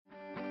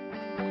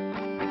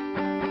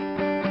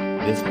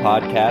This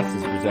podcast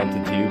is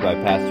presented to you by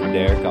Pastor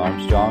Derek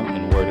Armstrong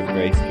and Word of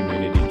Grace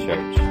Community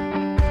Church.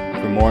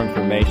 For more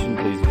information,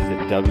 please visit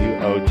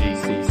wogcc.com.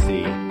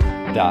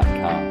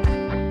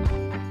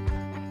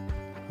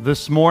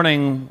 This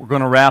morning, we're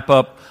going to wrap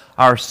up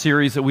our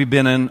series that we've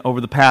been in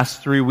over the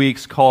past 3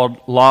 weeks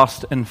called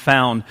Lost and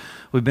Found.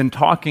 We've been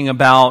talking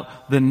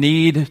about the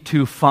need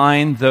to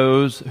find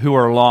those who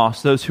are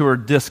lost, those who are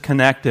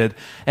disconnected,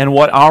 and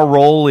what our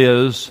role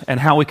is and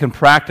how we can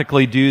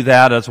practically do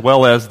that, as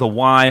well as the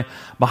why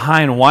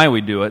behind why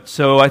we do it.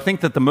 So I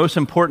think that the most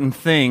important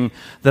thing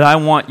that I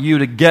want you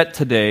to get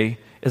today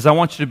is I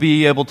want you to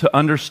be able to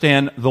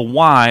understand the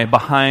why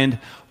behind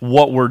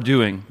what we're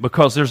doing,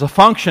 because there's a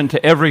function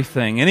to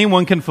everything.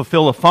 Anyone can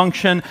fulfill a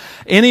function.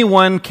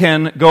 Anyone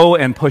can go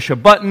and push a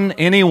button.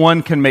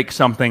 Anyone can make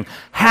something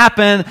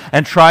happen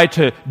and try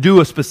to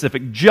do a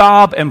specific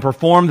job and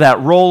perform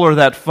that role or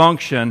that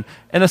function,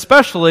 and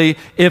especially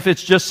if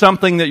it's just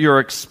something that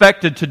you're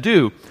expected to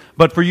do.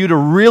 But for you to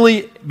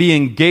really be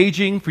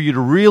engaging, for you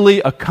to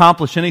really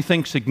accomplish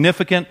anything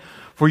significant,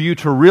 for you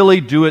to really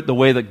do it the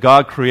way that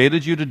God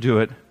created you to do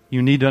it,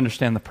 you need to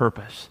understand the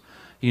purpose.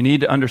 You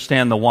need to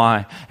understand the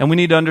why. And we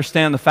need to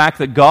understand the fact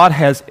that God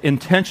has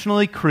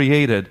intentionally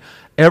created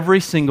every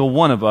single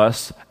one of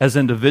us as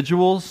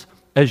individuals,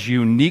 as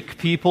unique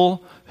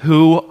people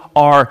who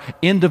are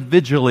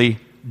individually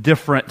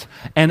different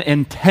and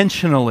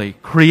intentionally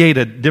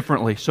created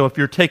differently. So if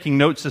you're taking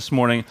notes this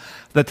morning,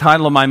 the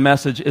title of my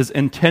message is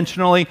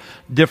Intentionally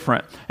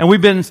Different. And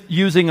we've been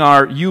using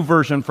our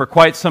YouVersion for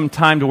quite some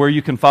time to where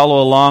you can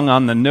follow along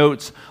on the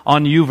notes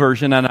on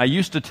YouVersion. And I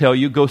used to tell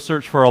you, go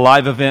search for a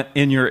live event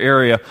in your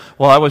area.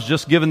 Well, I was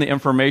just given the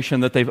information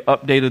that they've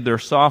updated their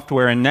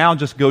software, and now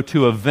just go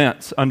to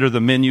Events under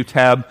the menu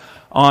tab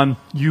on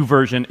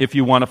YouVersion if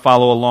you want to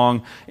follow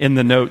along in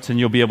the notes, and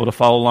you'll be able to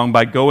follow along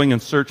by going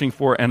and searching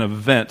for an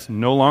event,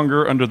 no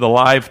longer under the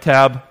live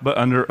tab, but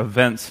under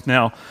events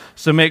now.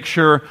 So make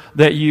sure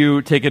that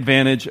you take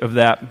advantage of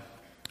that.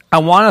 I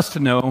want us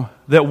to know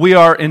that we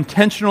are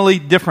intentionally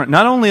different,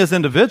 not only as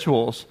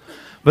individuals,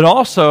 but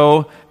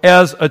also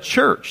as a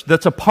church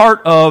that's a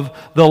part of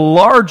the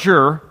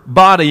larger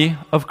body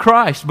of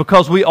Christ,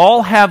 because we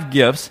all have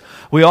gifts,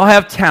 we all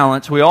have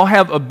talents, we all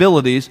have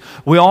abilities,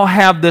 we all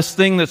have this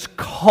thing that's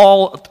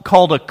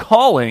called a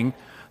calling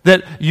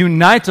that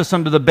unites us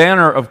under the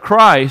banner of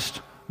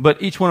Christ,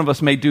 but each one of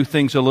us may do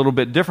things a little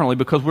bit differently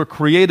because we're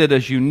created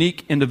as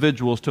unique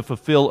individuals to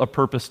fulfill a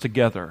purpose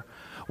together.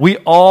 We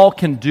all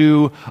can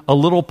do a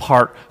little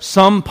part,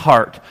 some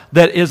part,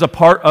 that is a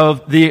part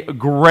of the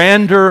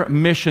grander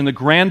mission, the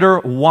grander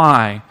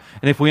why.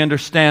 And if we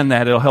understand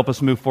that, it'll help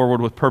us move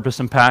forward with purpose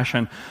and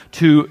passion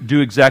to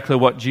do exactly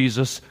what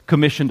Jesus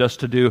commissioned us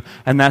to do,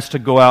 and that's to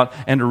go out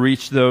and to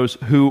reach those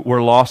who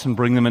were lost and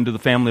bring them into the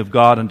family of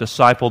God and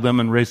disciple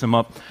them and raise them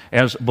up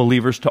as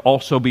believers, to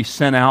also be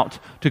sent out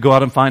to go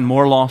out and find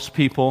more lost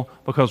people,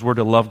 because we're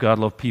to love God,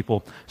 love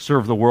people,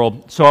 serve the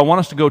world. So I want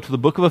us to go to the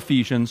book of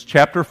Ephesians,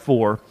 chapter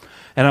 4,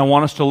 and I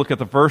want us to look at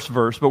the first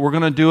verse, but we're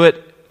going to do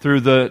it through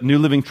the New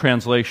Living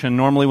Translation.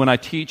 Normally when I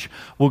teach,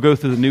 we'll go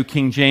through the New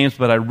King James,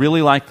 but I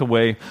really like the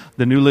way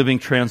the New Living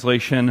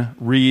Translation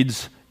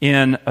reads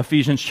in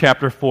Ephesians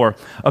chapter 4.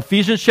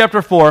 Ephesians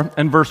chapter 4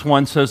 and verse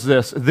 1 says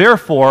this: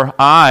 "Therefore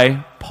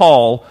I,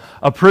 Paul,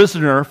 a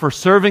prisoner for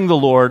serving the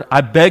Lord,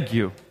 I beg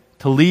you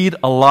to lead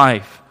a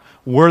life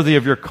worthy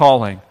of your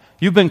calling.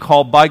 You've been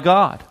called by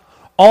God.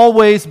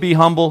 Always be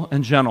humble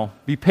and gentle.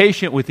 Be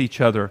patient with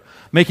each other,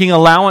 making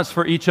allowance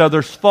for each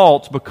other's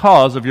faults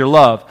because of your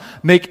love.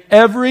 Make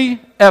every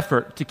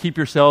effort to keep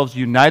yourselves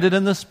united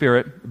in the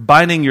Spirit,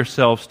 binding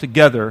yourselves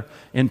together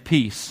in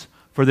peace.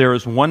 For there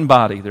is one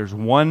body, there's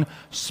one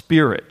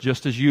Spirit,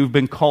 just as you've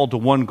been called to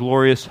one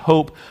glorious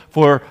hope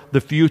for the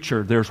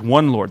future. There's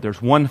one Lord,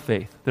 there's one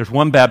faith, there's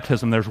one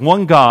baptism, there's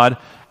one God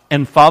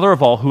and Father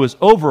of all, who is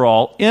over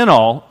all, in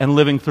all, and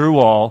living through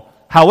all.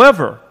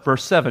 However,"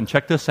 verse 7,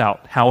 check this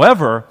out,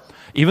 "however,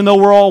 even though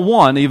we're all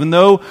one, even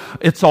though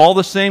it's all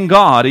the same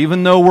God,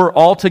 even though we're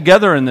all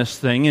together in this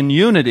thing in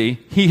unity,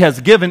 He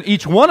has given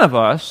each one of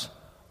us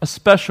a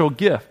special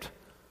gift,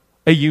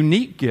 a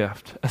unique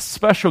gift, a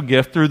special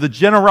gift through the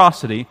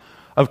generosity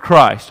of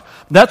Christ."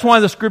 That's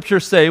why the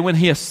scriptures say when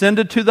He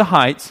ascended to the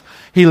heights,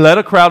 He led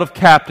a crowd of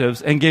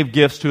captives and gave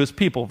gifts to His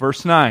people.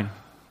 Verse 9.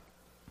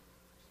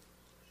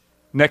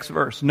 Next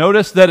verse.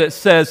 Notice that it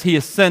says He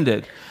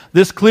ascended.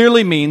 This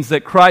clearly means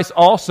that Christ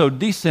also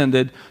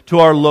descended to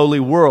our lowly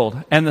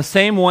world. And the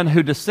same one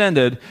who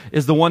descended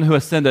is the one who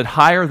ascended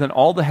higher than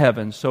all the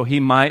heavens, so He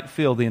might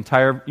fill the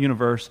entire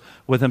universe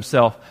with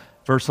Himself.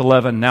 Verse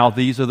 11, "Now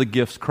these are the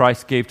gifts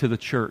Christ gave to the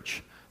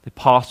church: the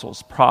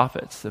apostles,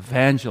 prophets,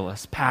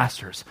 evangelists,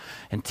 pastors,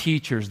 and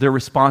teachers. Their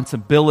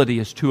responsibility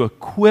is to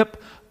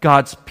equip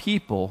God's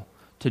people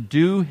to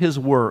do His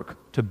work,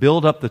 to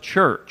build up the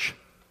church,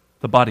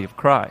 the body of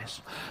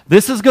Christ."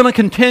 This is going to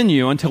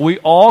continue until we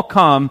all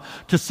come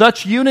to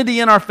such unity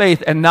in our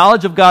faith and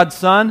knowledge of God's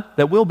Son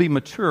that we'll be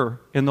mature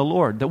in the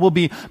Lord, that we'll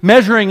be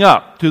measuring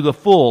up to the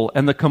full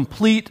and the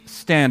complete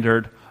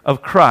standard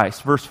of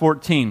Christ. Verse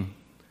 14,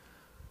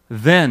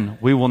 then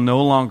we will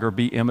no longer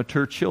be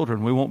immature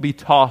children. We won't be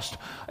tossed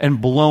and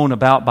blown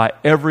about by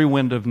every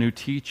wind of new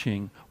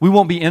teaching. We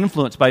won't be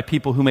influenced by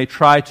people who may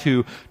try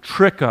to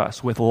trick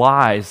us with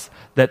lies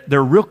that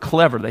they're real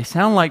clever. They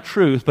sound like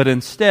truth, but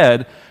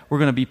instead, we're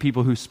going to be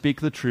people who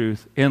speak the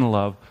truth in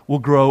love. We'll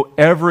grow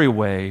every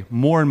way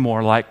more and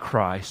more like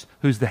Christ,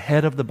 who's the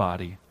head of the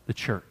body, the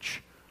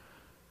church.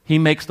 He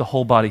makes the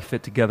whole body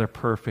fit together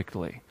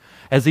perfectly.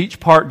 As each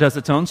part does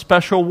its own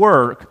special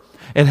work,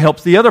 it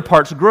helps the other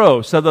parts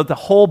grow so that the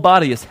whole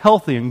body is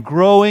healthy and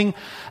growing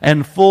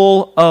and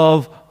full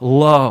of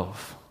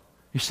love.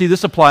 You see,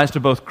 this applies to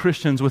both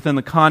Christians within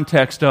the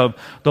context of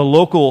the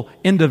local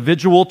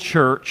individual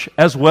church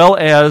as well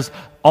as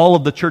all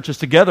of the churches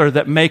together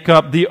that make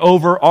up the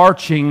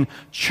overarching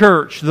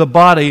church, the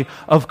body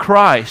of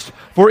Christ.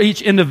 For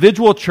each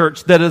individual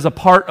church that is a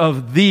part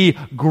of the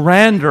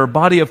grander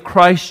body of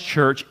Christ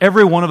church,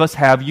 every one of us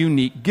have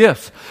unique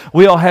gifts.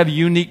 We all have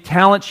unique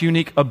talents,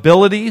 unique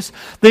abilities,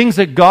 things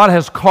that God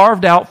has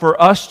carved out for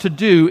us to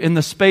do in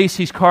the space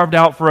He's carved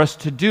out for us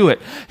to do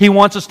it. He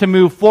wants us to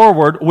move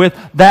forward with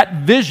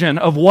that vision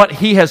of what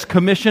He has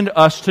commissioned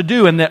us to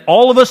do, and that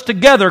all of us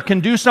together can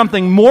do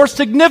something more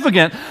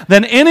significant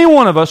than any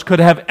one of us could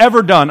have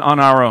ever done on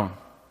our own.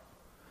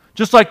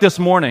 Just like this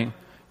morning,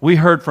 we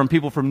heard from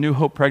people from New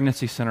Hope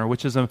Pregnancy Center,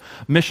 which is a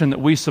mission that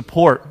we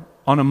support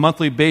on a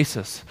monthly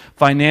basis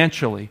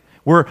financially.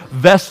 We're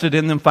vested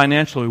in them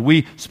financially.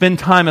 We spend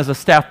time as a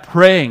staff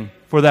praying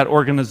for that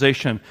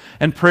organization.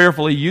 And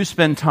prayerfully, you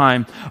spend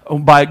time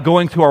by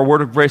going to our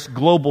Word of Grace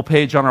Global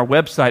page on our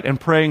website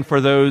and praying for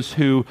those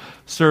who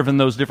serve in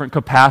those different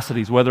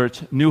capacities, whether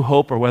it's New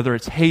Hope or whether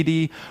it's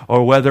Haiti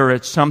or whether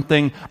it's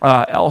something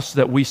else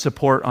that we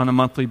support on a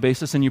monthly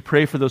basis. And you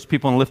pray for those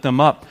people and lift them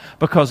up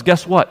because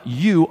guess what?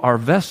 You are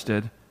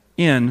vested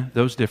in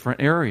those different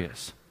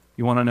areas.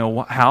 You want to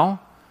know how?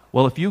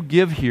 Well, if you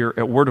give here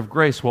at Word of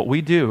Grace, what we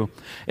do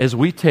is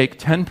we take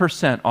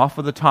 10% off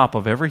of the top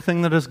of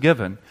everything that is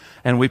given,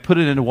 and we put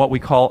it into what we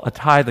call a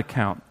tithe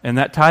account. And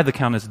that tithe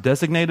account is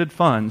designated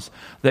funds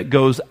that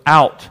goes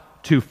out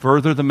to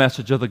further the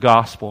message of the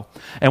gospel.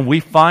 And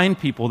we find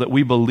people that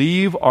we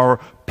believe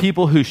are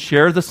people who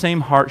share the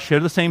same heart,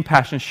 share the same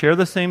passion, share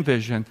the same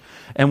vision,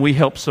 and we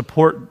help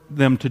support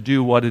them to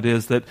do what it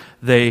is that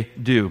they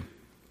do.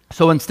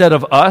 So instead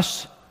of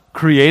us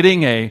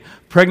creating a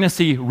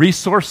pregnancy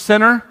resource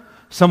center,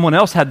 someone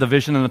else had the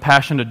vision and the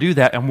passion to do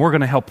that, and we're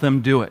going to help them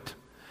do it.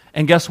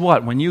 And guess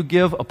what? When you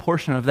give, a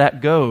portion of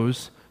that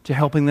goes to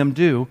helping them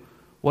do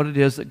what it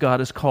is that God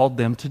has called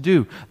them to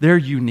do. Their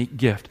unique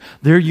gift,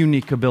 their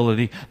unique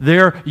ability,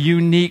 their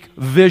unique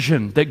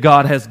vision that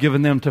God has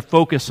given them to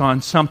focus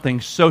on something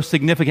so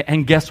significant.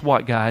 And guess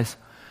what, guys?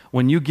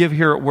 When you give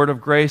here at Word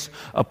of Grace,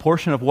 a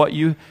portion of what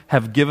you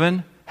have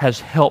given has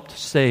helped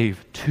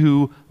save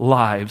 2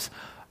 lives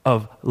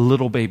of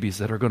little babies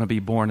that are going to be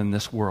born in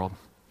this world.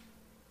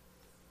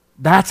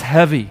 That's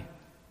heavy.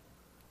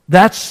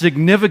 That's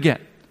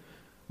significant.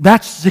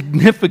 That's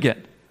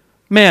significant.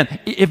 Man,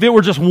 if it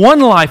were just 1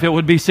 life, it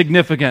would be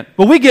significant.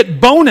 But we get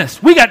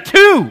bonus. We got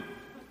 2.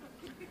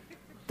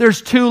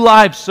 There's 2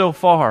 lives so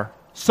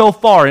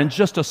far in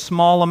just a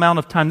small amount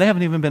of time. They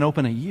haven't even been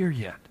open a year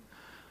yet.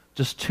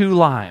 Just 2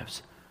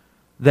 lives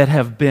that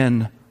have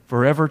been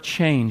forever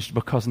changed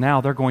because now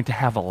they're going to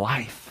have a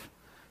life,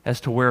 as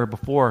to where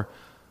before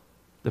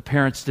the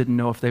parents didn't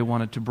know if they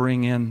wanted to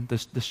bring in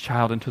this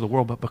child into the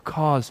world, but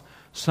because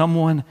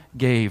someone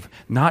gave,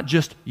 not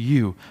just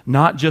you,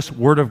 not just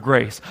Word of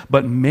Grace,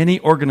 but many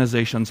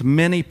organizations,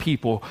 many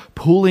people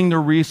pooling their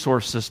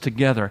resources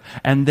together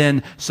and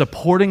then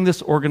supporting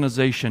this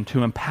organization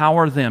to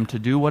empower them to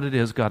do what it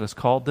is God has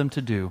called them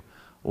to do,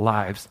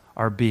 lives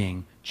are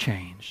being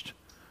changed.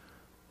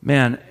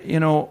 Man, you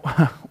know,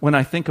 when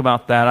I think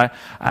about that,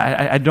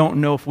 I don't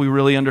know if we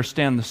really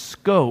understand the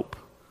scope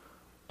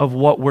of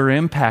what we're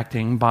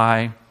impacting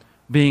by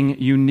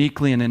being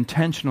uniquely and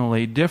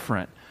intentionally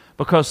different.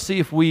 Because see,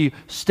 if we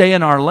stay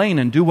in our lane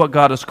and do what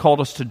God has called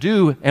us to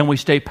do, and we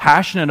stay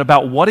passionate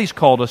about what He's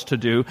called us to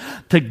do,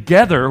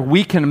 together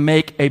we can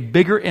make a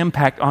bigger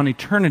impact on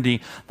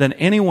eternity than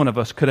any one of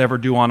us could ever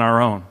do on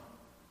our own.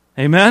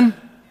 Amen?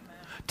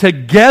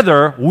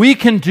 Together we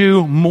can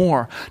do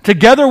more.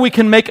 Together we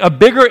can make a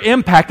bigger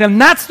impact, and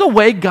that's the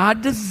way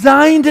God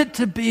designed it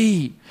to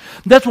be.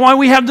 That's why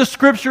we have the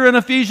scripture in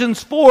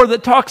Ephesians 4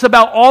 that talks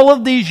about all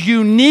of these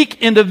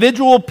unique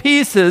individual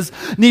pieces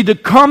need to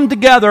come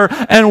together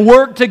and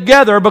work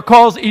together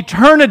because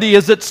eternity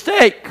is at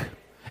stake.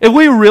 If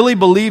we really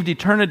believed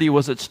eternity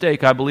was at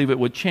stake, I believe it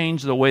would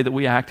change the way that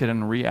we acted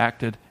and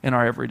reacted in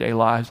our everyday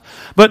lives.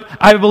 But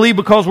I believe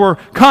because we're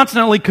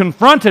constantly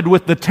confronted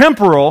with the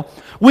temporal,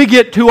 we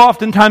get too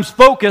oftentimes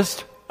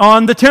focused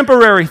on the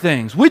temporary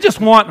things. We just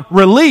want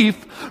relief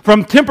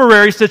from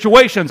temporary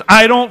situations.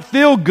 I don't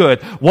feel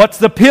good. What's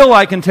the pill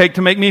I can take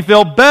to make me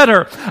feel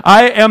better?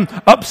 I am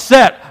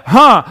upset.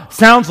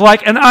 Sounds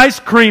like an ice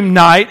cream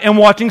night and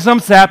watching some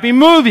sappy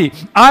movie.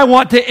 I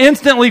want to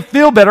instantly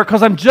feel better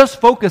because I'm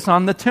just focused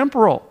on the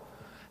temporal.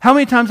 How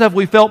many times have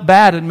we felt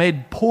bad and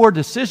made poor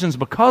decisions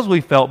because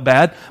we felt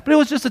bad, but it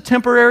was just a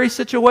temporary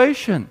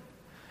situation?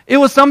 It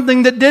was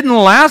something that didn't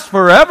last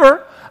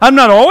forever. I'm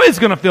not always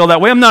going to feel that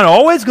way. I'm not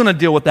always going to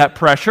deal with that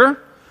pressure.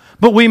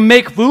 But we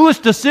make foolish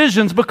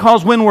decisions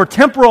because when we're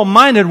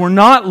temporal-minded, we're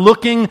not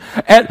looking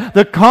at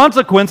the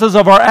consequences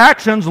of our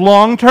actions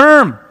long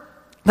term.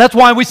 That's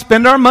why we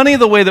spend our money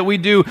the way that we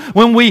do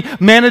when we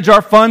manage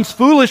our funds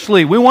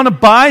foolishly. We want to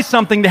buy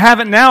something to have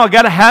it now. I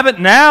got to have it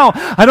now.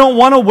 I don't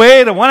want to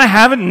wait. I want to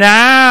have it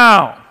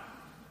now.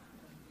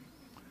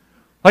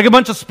 Like a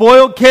bunch of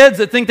spoiled kids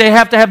that think they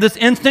have to have this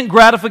instant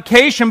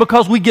gratification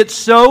because we get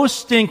so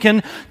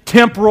stinking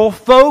temporal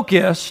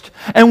focused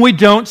and we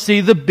don't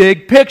see the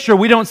big picture.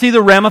 We don't see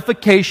the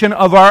ramification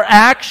of our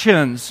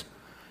actions.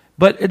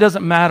 But it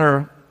doesn't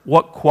matter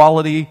what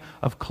quality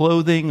of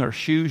clothing or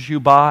shoes you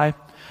buy.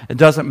 It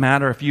doesn't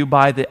matter if you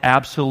buy the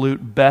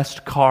absolute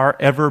best car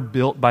ever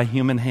built by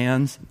human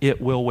hands.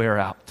 It will wear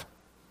out.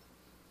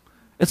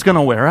 It's going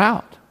to wear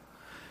out.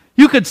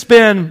 You could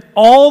spend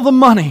all the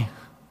money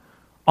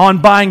on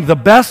buying the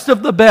best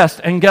of the best,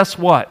 and guess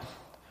what?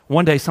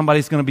 One day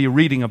somebody's going to be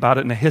reading about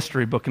it in a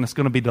history book and it's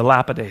going to be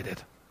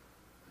dilapidated.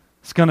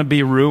 It's going to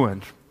be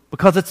ruined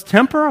because it's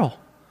temporal.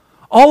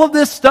 All of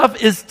this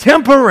stuff is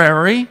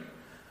temporary,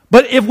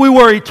 but if we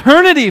were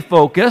eternity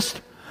focused,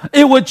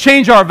 it would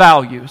change our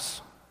values.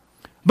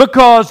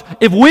 Because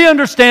if we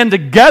understand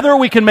together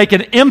we can make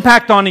an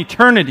impact on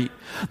eternity,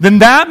 then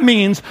that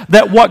means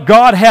that what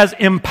God has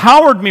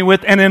empowered me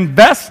with and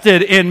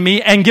invested in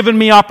me and given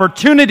me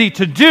opportunity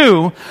to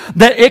do,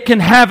 that it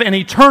can have an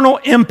eternal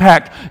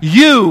impact.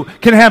 You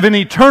can have an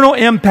eternal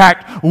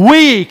impact.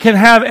 We can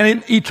have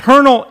an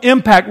eternal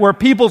impact where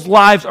people's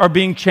lives are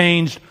being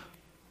changed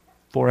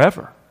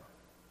forever.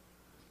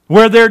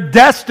 Where their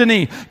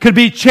destiny could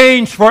be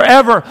changed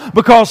forever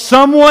because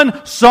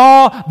someone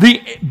saw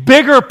the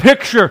bigger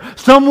picture.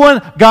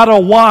 Someone got a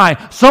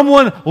why.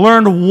 Someone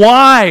learned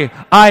why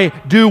I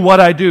do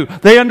what I do.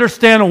 They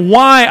understand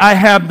why I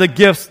have the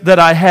gifts that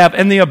I have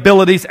and the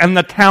abilities and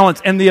the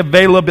talents and the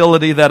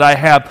availability that I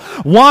have.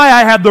 Why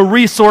I have the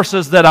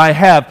resources that I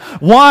have.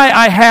 Why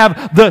I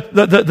have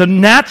the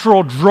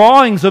natural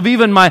drawings of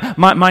even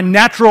my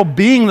natural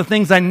being, the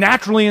things I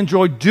naturally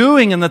enjoy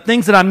doing and the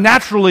things that I'm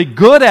naturally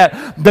good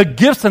at. The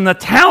gifts and the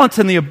talents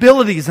and the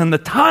abilities and the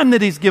time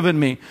that He's given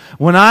me.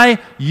 When I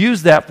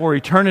use that for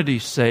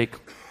eternity's sake,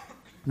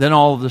 then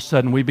all of a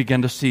sudden we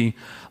begin to see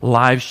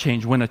lives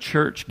change. When a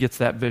church gets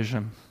that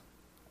vision,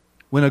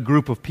 when a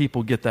group of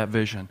people get that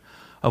vision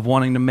of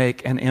wanting to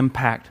make an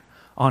impact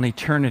on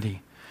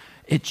eternity,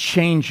 it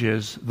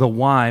changes the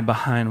why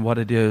behind what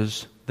it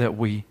is that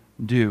we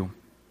do.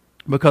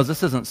 Because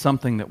this isn't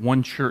something that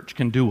one church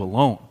can do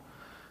alone.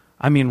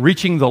 I mean,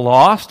 reaching the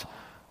lost,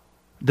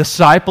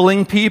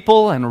 discipling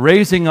people and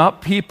raising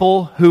up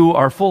people who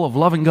are full of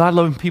loving God,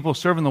 loving people,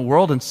 serving the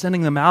world, and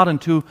sending them out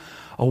into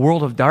a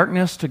world of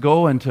darkness to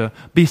go and to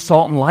be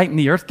salt and light in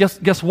the earth.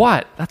 Guess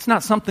what? That's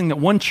not something that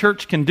one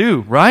church can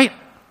do, right?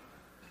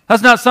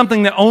 That's not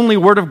something that only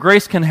Word of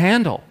Grace can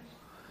handle.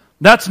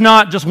 That's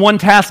not just one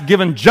task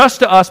given just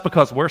to us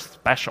because we're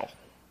special.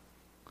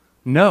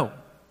 No.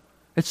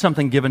 It's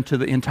something given to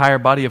the entire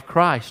body of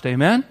Christ.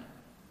 Amen?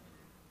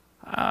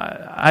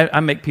 I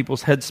make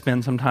people's heads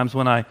spin sometimes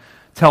when I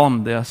tell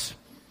them this,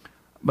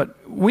 but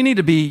we need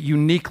to be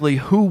uniquely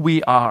who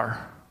we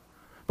are.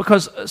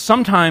 Because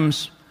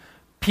sometimes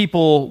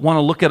people want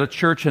to look at a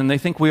church and they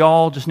think we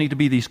all just need to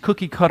be these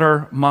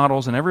cookie-cutter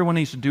models and everyone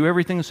needs to do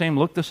everything the same,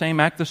 look the same,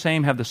 act the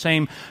same, have the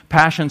same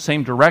passion,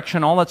 same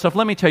direction, all that stuff.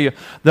 Let me tell you,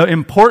 the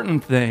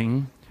important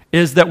thing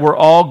is that we're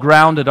all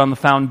grounded on the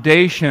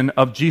foundation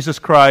of Jesus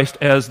Christ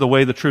as the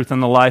way, the truth,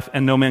 and the life,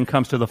 and no man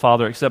comes to the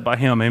Father except by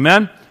Him.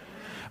 Amen?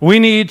 We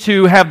need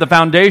to have the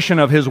foundation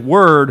of His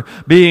Word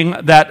being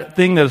that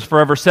thing that is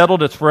forever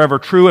settled, it's forever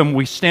true, and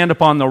we stand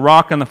upon the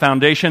rock and the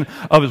foundation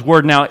of His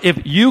Word. Now,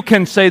 if you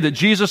can say that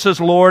Jesus is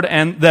Lord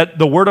and that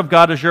the Word of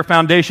God is your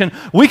foundation,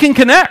 we can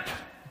connect.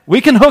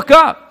 We can hook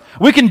up.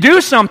 We can do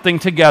something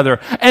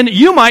together. And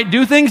you might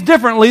do things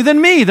differently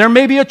than me. There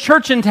may be a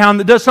church in town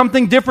that does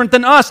something different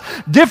than us.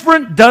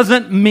 Different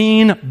doesn't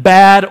mean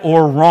bad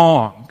or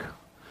wrong.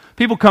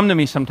 People come to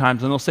me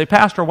sometimes and they'll say,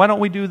 Pastor, why don't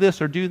we do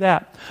this or do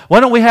that?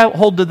 Why don't we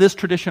hold to this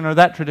tradition or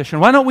that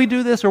tradition? Why don't we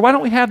do this or why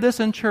don't we have this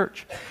in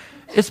church?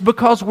 It's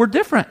because we're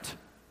different.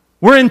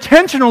 We're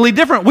intentionally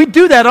different. We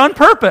do that on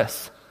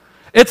purpose.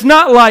 It's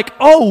not like,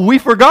 oh, we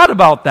forgot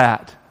about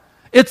that.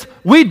 It's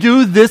we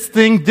do this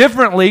thing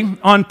differently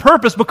on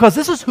purpose because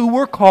this is who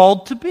we're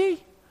called to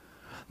be.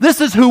 This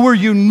is who we're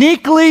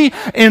uniquely,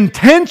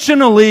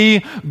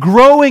 intentionally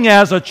growing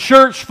as a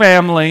church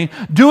family,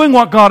 doing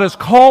what God has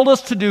called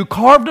us to do,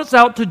 carved us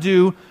out to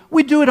do.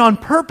 We do it on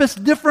purpose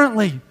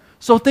differently.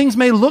 So things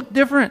may look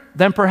different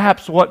than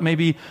perhaps what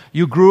maybe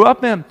you grew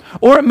up in.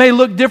 Or it may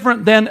look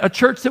different than a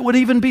church that would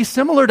even be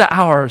similar to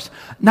ours.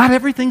 Not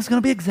everything's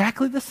going to be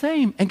exactly the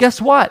same. And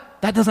guess what?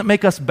 That doesn't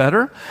make us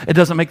better. It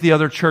doesn't make the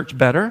other church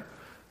better.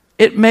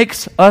 It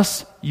makes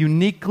us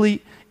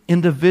uniquely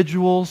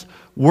individuals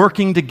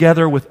working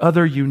together with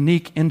other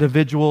unique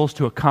individuals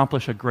to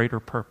accomplish a greater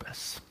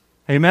purpose.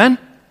 Amen?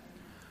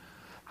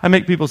 I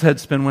make people's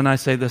heads spin when I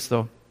say this,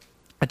 though.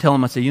 I tell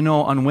them, I say,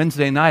 on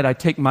Wednesday night, I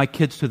take my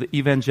kids to the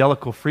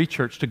Evangelical Free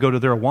Church to go to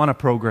their Awana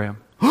program.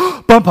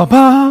 Bum, bum,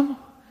 bum.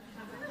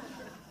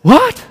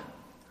 What?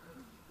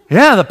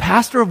 Yeah, the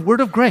pastor of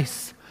Word of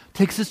Grace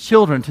takes his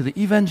children to the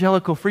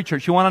Evangelical Free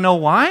Church. You want to know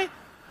why?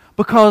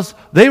 Because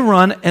they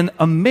run an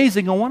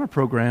amazing Awana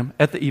program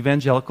at the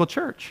Evangelical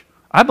Church.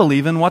 I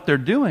believe in what they're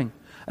doing.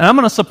 And I'm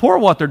going to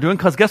support what they're doing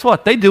because guess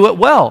what? They do it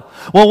well.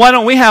 Well, why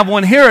don't we have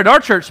one here at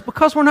our church?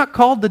 Because we're not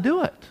called to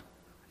do it.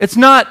 It's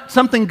not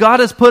something God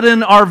has put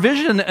in our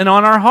vision and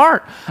on our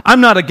heart.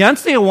 I'm not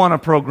against the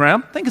Awana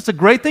program. I think it's a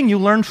great thing. You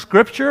learn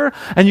Scripture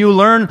and you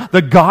learn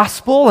the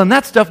gospel, and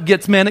that stuff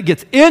gets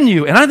in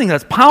you. And I think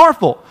that's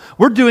powerful.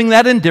 We're doing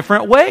that in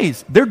different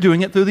ways. They're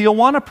doing it through the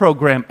Awana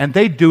program, and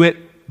they do it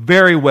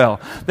very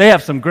well. They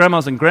have some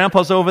grandmas and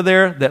grandpas over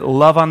there that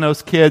love on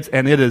those kids,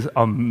 and it is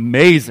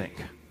amazing.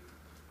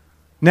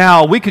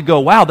 Now, we could go,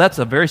 wow, that's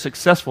a very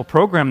successful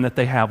program that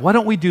they have. Why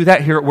don't we do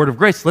that here at Word of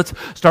Grace? Let's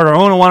start our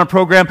own Awana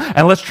program,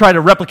 and let's try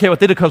to replicate what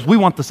they did because we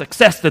want the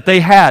success that they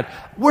had.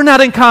 We're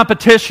not in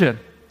competition.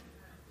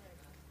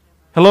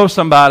 Hello,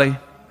 somebody.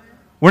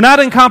 We're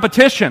not in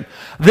competition.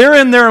 They're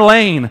in their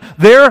lane.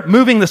 They're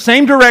moving the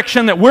same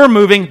direction that we're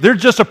moving. They're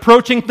just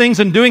approaching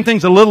things and doing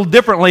things a little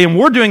differently, and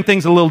we're doing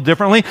things a little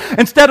differently.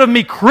 Instead of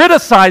me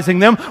criticizing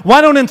them, why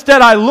don't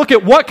instead I look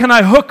at what can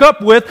I hook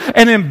up with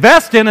and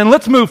invest in, and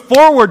let's move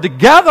forward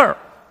together.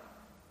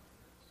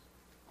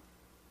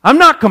 I'm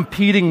not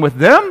competing with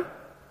them.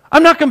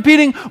 I'm not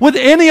competing with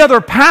any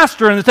other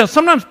pastor in the town.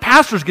 Sometimes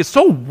pastors get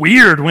so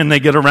weird when they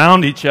get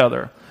around each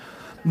other.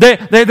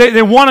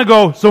 They want to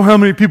go, so how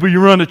many people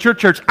you run a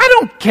church? I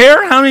don't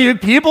care how many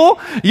people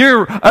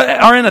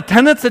are in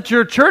attendance at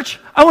your church.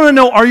 I want to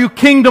know, are you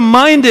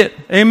kingdom-minded?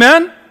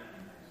 Amen?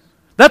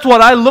 That's what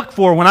I look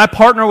for when I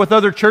partner with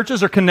other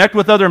churches or connect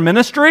with other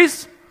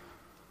ministries.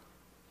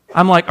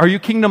 I'm like, are you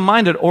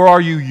kingdom-minded or are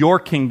you your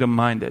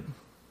kingdom-minded?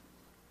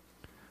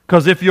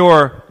 Because if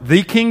you're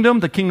the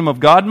kingdom of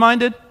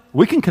God-minded,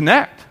 we can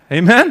connect.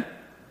 Amen?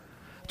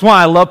 That's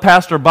why I love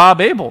Pastor Bob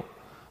Abel.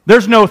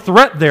 There's no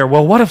threat there.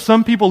 Well, what if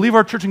some people leave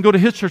our church and go to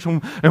his church?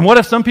 And what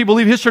if some people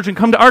leave his church and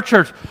come to our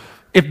church?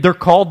 If they're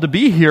called to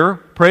be here,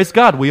 praise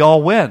God, we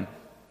all win.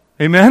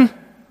 Amen?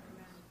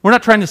 We're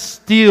not trying to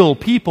steal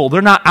people.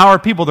 They're not our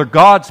people. They're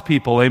God's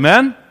people.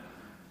 Amen?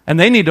 And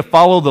they need to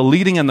follow the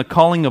leading and the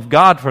calling of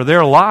God for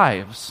their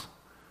lives.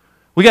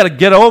 We got to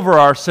get over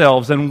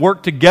ourselves and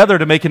work together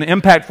to make an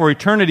impact for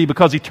eternity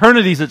because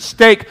eternity's at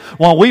stake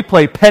while we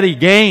play petty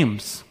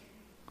games.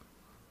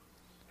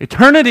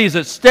 Eternity is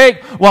at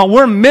stake while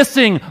we're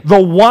missing the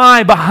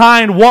why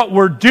behind what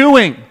we're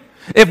doing.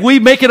 If we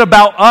make it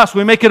about us,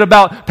 we make it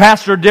about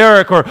Pastor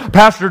Derek or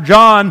Pastor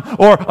John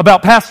or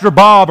about Pastor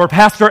Bob or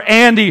Pastor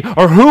Andy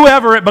or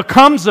whoever it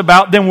becomes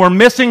about, then we're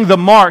missing the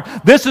mark.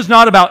 This is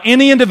not about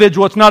any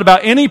individual. It's not about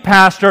any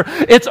pastor.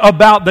 It's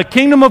about the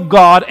kingdom of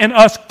God and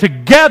us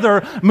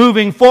together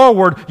moving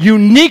forward,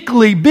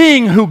 uniquely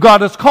being who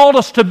God has called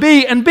us to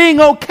be and being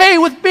okay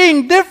with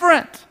being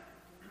different.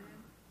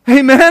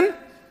 Amen?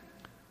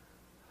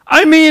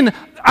 I mean,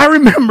 I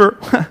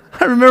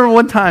remember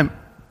one time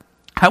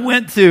I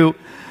went to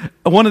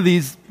one of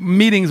these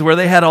meetings where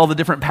they had all the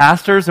different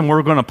pastors and we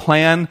were going to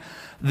plan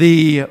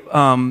the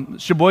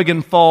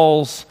Sheboygan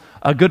Falls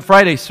Good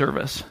Friday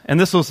service. And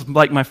this was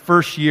like my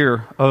first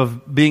year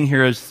of being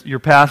here as your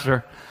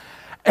pastor.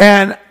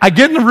 And I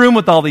get in the room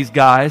with all these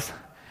guys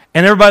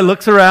and everybody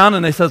looks around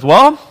and they says,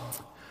 well,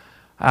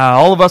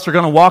 all of us are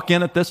going to walk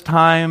in at this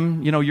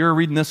time. You're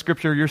reading this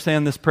scripture. You're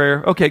saying this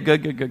prayer. Okay,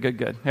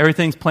 good.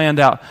 Everything's planned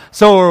out.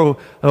 So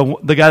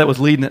the guy that was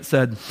leading it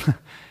said,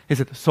 he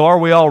said, so are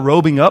we all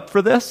robing up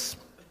for this?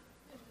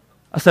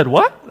 I said,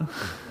 what?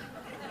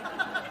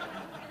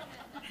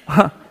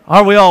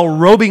 Are we all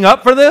robing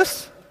up for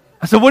this?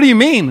 I said, what do you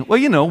mean?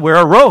 Well, wear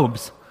our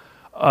robes.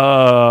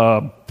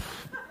 Problem.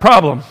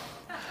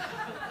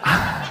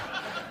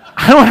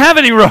 I don't have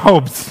any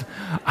robes.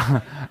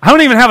 I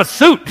don't even have a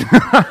suit.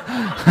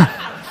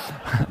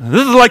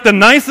 This is like the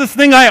nicest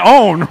thing I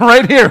own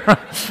right here.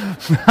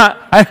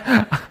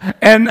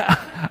 And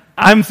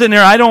I'm sitting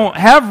there, I don't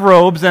have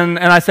robes, and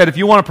I said, if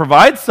you want to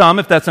provide some,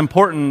 if that's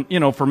important,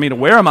 for me to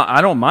wear them,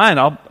 I don't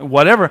mind,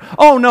 whatever.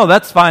 Oh, no,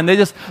 that's fine. They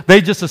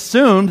just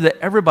assumed that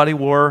everybody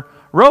wore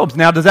robes.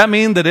 Now, does that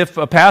mean that if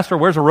a pastor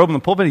wears a robe in the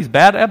pulpit, he's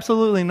bad?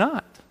 Absolutely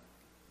not.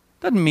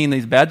 Doesn't mean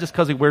he's bad just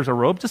because he wears a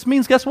robe. Just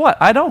means, guess what?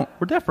 I don't.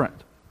 We're different.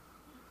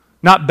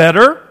 Not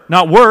better,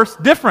 not worse,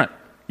 different.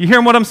 You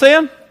hearing what I'm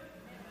saying?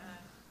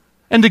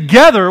 And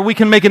together we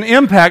can make an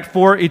impact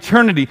for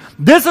eternity.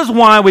 This is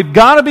why we've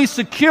got to be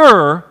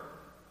secure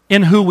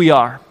in who we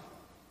are.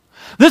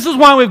 This is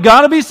why we've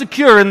got to be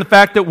secure in the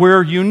fact that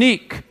we're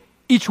unique.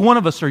 Each one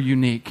of us are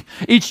unique.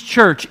 Each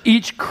church,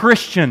 each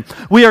Christian,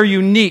 we are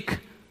unique.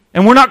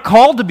 And we're not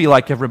called to be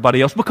like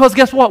everybody else because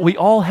guess what? We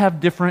all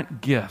have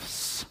different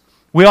gifts.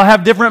 We all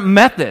have different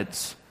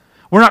methods.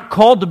 We're not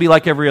called to be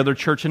like every other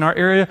church in our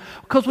area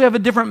because we have a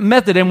different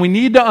method, and we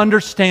need to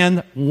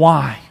understand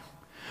why.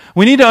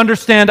 We need to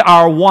understand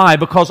our why,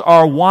 because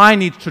our why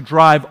needs to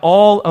drive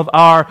all of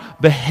our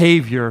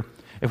behavior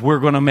if we're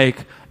going to make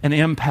an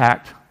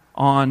impact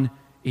on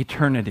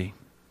eternity.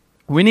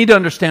 We need to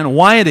understand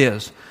why it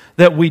is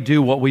that we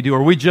do what we do.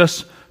 Are we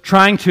just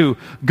trying to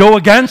go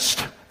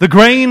against the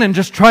grain and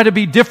just try to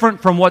be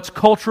different from what's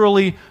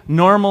culturally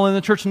normal in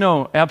the church?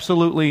 No,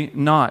 absolutely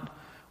not.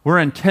 We're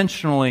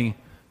intentionally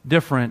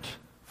different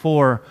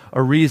for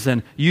a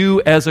reason.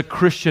 You as a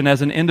Christian,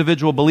 as an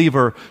individual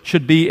believer,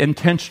 should be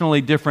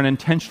intentionally different,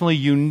 intentionally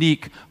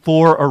unique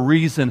for a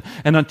reason.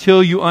 And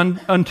until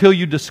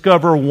you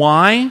discover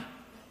why,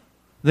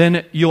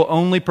 then you'll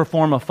only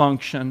perform a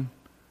function,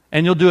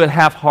 and you'll do it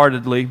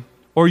half-heartedly,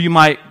 or you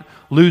might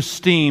lose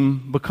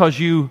steam because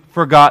you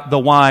forgot the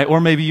why,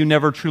 or maybe you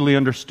never truly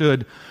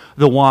understood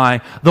the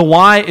why. The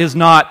why is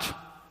not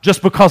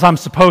just because I'm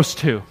supposed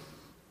to.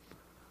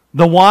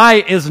 The why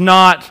is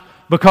not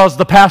because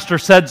the pastor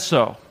said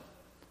so.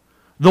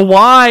 The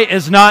why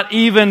is not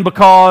even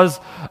because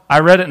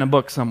I read it in a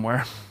book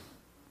somewhere.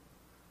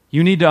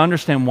 You need to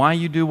understand why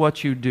you do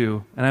what you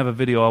do. And I have a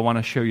video I want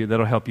to show you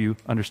that'll help you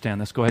understand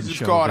this. Go ahead and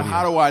show It's called the video.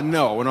 How Do I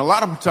Know? And a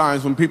lot of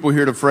times when people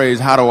hear the phrase,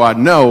 how do I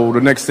know,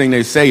 the next thing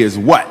they say is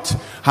what?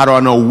 How do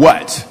I know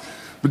what?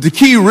 But the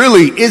key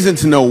really isn't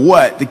to know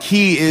what. The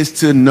key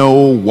is to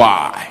know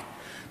why.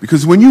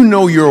 Because when you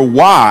know your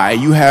why,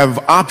 you have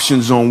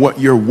options on what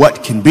your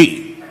what can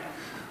be.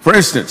 For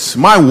instance,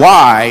 my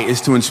why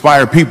is to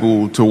inspire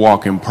people to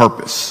walk in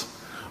purpose.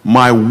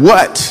 My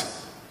what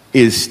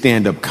is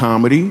stand-up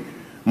comedy.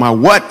 My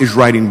what is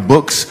writing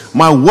books.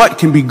 My what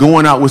can be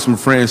going out with some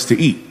friends to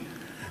eat.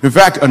 In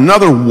fact,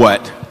 another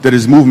what that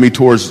has moved me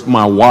towards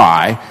my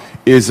why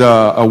is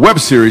a web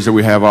series that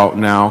we have out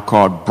now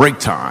called Break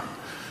Time.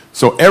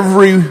 So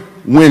every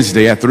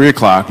Wednesday at 3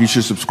 o'clock, you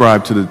should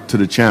subscribe to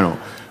the channel.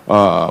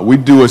 We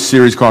do a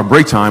series called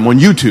Break Time on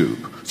YouTube.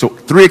 So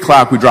 3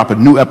 o'clock, we drop a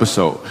new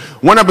episode.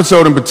 One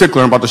episode in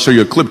particular, I'm about to show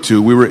you a clip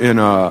to. We were in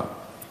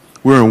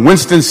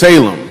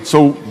Winston-Salem.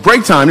 So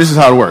break time, this is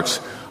how it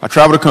works. I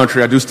travel the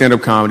country. I do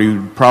stand-up comedy,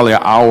 probably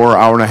an hour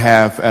and a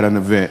half at an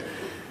event.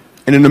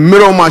 And in the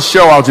middle of my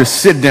show, I'll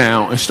just sit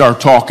down and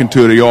start talking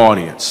to the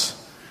audience.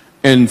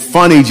 And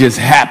funny just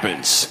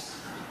happens.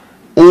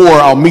 Or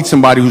I'll meet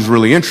somebody who's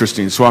really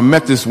interesting. So I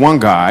met this one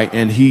guy,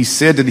 and he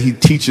said that he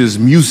teaches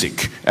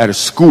music at a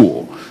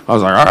school. I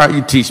was like, all right,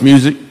 you teach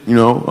music,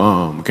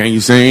 can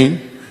you sing?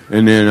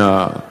 And then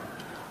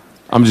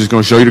I'm just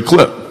going to show you the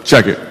clip.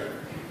 Check it.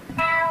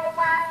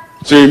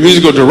 So you're a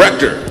musical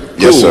director.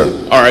 Yes, Cool. sir.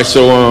 All right,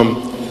 so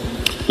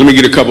let me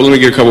get a couple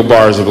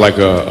bars of like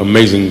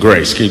Amazing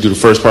Grace. Can you do the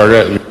first part of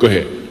that? Go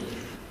ahead.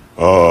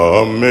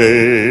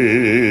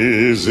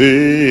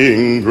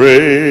 Amazing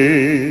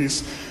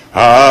grace,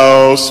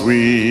 how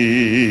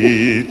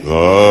sweet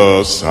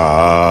the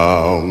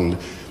sound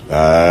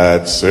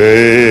that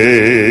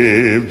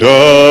saved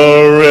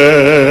a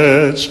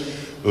wretch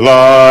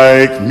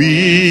like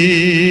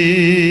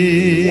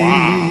me.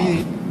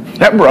 Wow.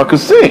 That bro could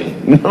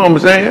sing. You know what I'm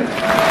saying?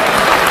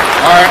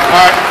 All right.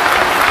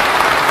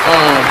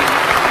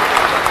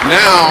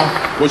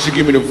 Now, what you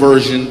give me the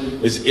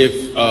version is if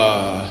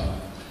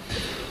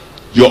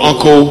your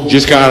uncle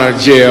just got out of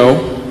jail,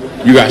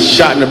 you got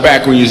shot in the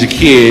back when you was a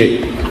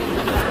kid.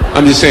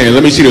 I'm just saying,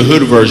 let me see the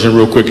hood version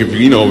real quick, if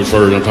you know which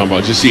version I'm talking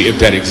about. Just see if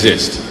that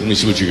exists. Let me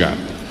see what you got.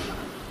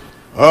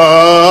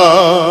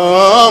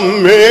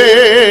 Amazing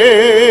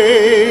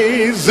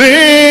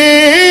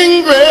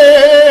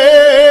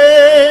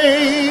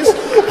grace,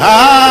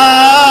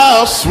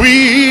 how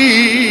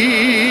sweet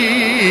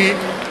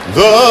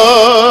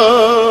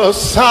the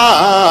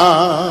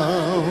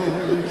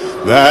sound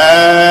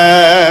that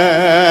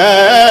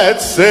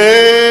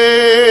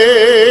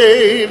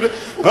saved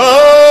a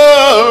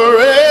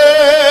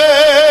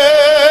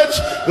wretch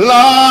like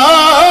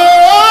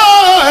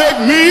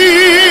me.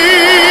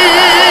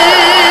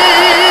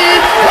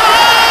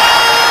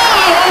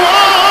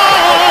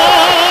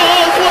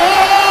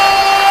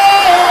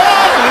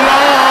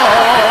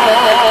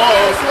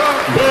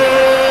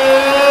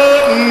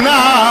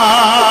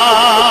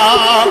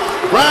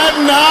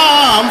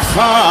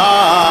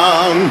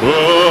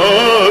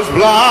 Was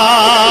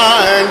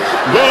blind,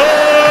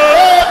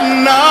 but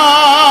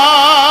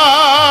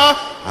now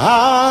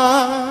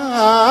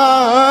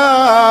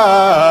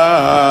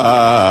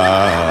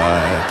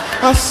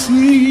I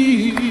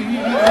see.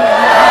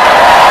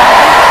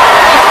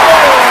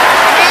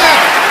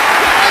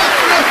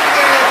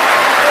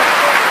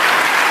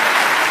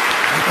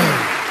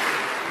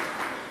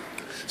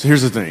 So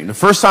here's the thing. The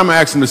first time I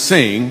asked him to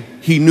sing,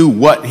 he knew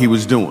what he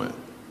was doing.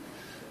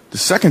 The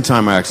second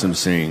time I asked him to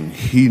sing,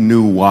 he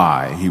knew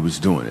why he was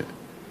doing it.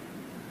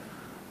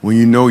 When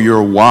you know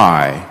your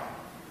why,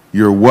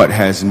 your what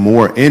has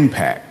more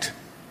impact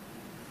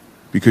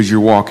because you're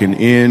walking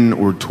in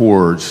or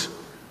towards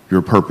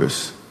your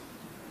purpose.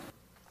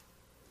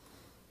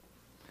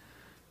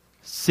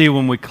 See,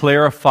 when we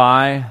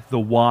clarify the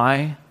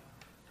why,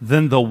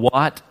 then the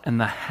what and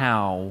the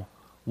how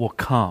will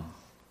come.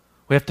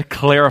 We have to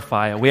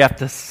clarify it. We have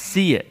to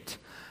see it.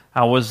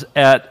 I was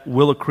at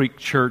Willow Creek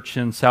Church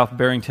in South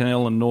Barrington,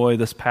 Illinois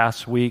this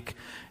past week,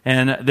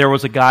 and there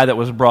was a guy that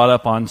was brought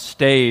up on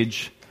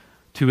stage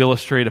to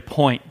illustrate a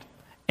point.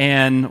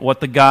 And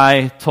what the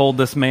guy told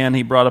this man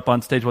he brought up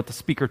on stage, what the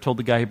speaker told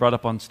the guy he brought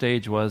up on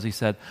stage was, he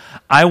said,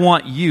 I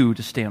want you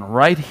to stand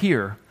right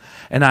here,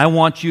 and I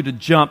want you to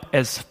jump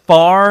as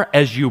far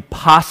as you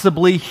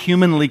possibly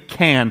humanly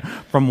can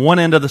from one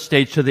end of the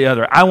stage to the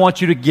other. I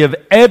want you to give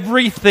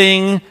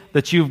everything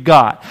that you've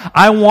got.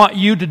 I want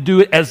you to do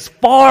it as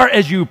far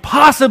as you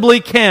possibly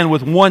can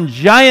with one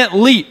giant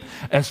leap,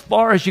 as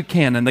far as you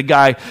can. And the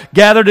guy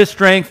gathered his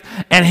strength,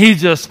 and he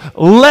just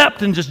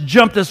leapt and just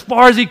jumped as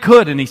far as he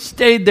could, and he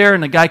stayed there,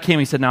 and the guy came,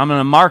 he said, now I'm going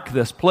to mark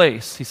this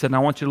place. He said,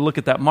 now I want you to look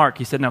at that mark.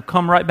 He said, now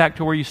come right back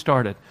to where you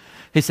started.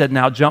 He said,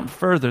 now jump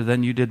further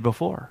than you did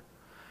before.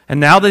 And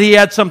now that he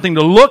had something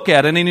to look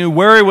at and he knew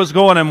where he was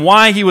going and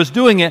why he was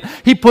doing it,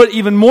 he put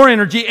even more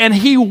energy, and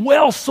he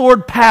well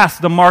soared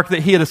past the mark that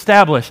he had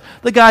established.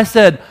 The guy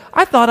said,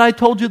 I thought I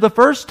told you the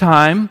first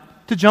time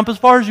to jump as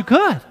far as you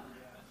could.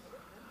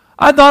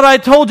 I thought I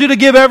told you to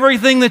give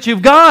everything that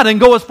you've got and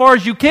go as far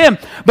as you can.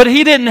 But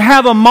he didn't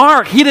have a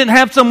mark. He didn't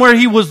have somewhere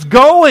he was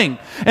going.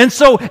 And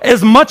so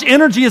as much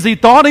energy as he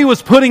thought he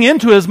was putting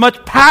into it, as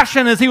much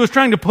passion as he was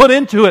trying to put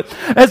into it,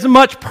 as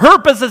much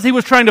purpose as he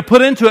was trying to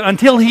put into it,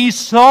 until he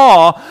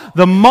saw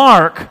the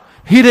mark,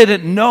 he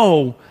didn't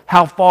know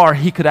how far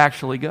he could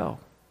actually go.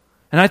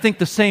 And I think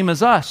the same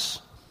as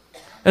us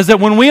is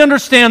that when we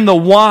understand the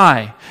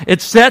why,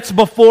 it sets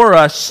before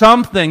us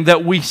something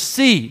that we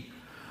see,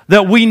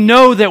 that we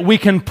know that we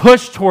can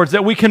push towards,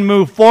 that we can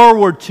move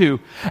forward to.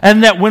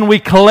 And that when we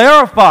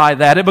clarify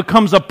that, it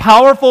becomes a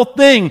powerful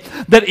thing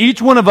that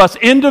each one of us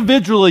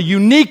individually,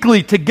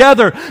 uniquely,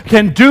 together,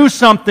 can do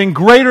something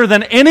greater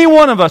than any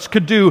one of us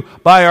could do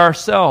by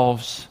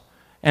ourselves.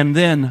 And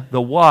then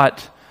the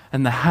what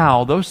and the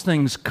how, those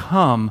things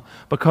come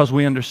because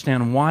we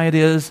understand why it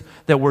is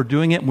that we're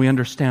doing it, and we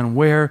understand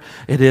where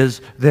it is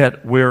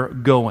that we're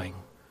going.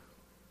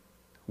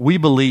 We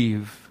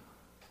believe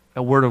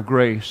at Word of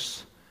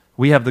Grace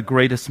we have the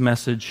greatest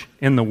message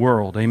in the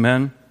world.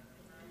 Amen?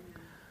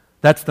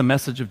 That's the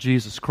message of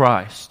Jesus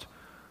Christ.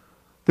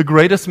 The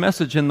greatest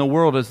message in the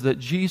world is that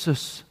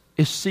Jesus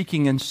is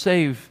seeking and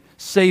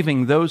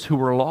saving those who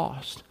were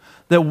lost.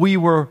 That we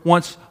were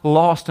once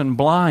lost and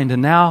blind,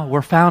 and now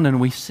we're found and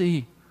we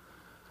see.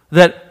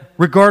 That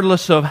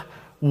regardless of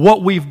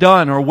what we've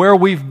done or where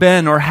we've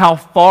been or how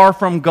far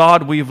from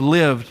God we've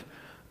lived,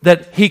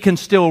 that He can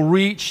still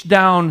reach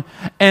down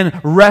and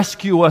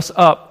rescue us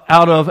up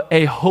out of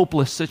a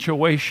hopeless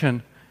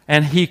situation,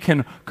 and He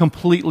can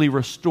completely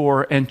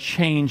restore and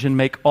change and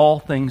make all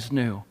things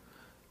new.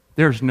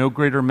 There's no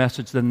greater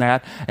message than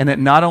that, and it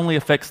not only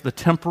affects the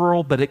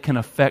temporal, but it can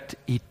affect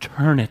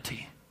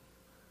eternity.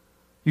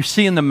 You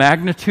see in the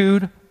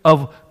magnitude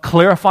of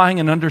clarifying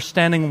and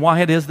understanding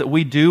why it is that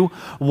we do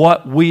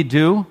what we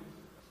do.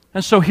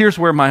 And so here's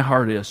where my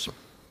heart is.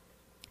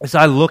 As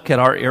I look at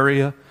our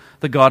area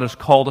that God has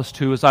called us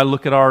to, as I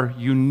look at our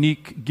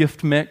unique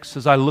gift mix,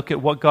 as I look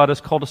at what God has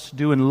called us to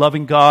do in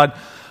loving God,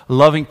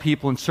 loving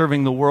people, and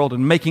serving the world,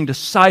 and making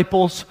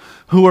disciples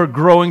who are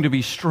growing to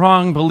be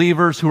strong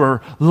believers, who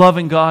are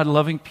loving God,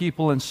 loving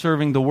people, and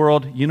serving the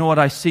world, you know what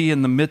I see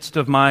in the midst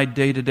of my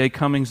day-to-day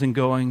comings and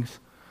goings?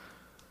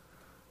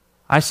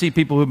 I see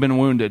people who've been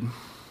wounded.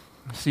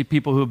 I see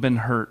people who've been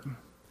hurt.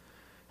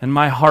 And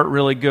my heart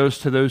really goes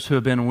to those who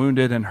have been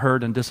wounded and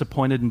hurt and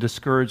disappointed and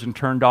discouraged and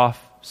turned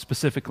off,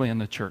 specifically in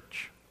the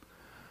church.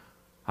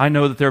 I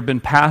know that there have been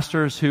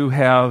pastors who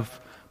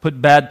have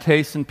put bad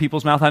taste in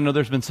people's mouth. I know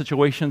there's been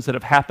situations that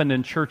have happened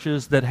in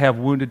churches that have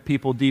wounded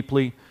people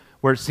deeply,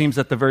 where it seems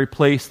that the very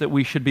place that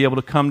we should be able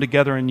to come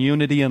together in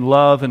unity and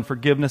love and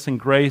forgiveness and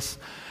grace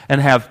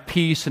and have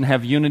peace and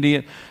have unity,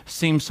 it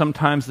seems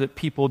sometimes that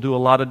people do a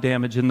lot of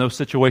damage in those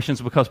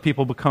situations because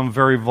people become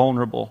very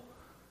vulnerable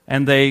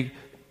and they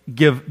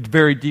give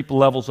very deep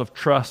levels of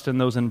trust in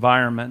those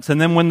environments.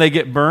 And then when they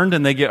get burned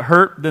and they get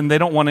hurt, then they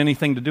don't want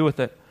anything to do with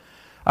it.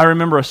 I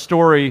remember a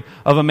story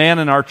of a man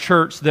in our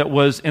church that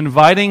was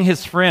inviting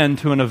his friend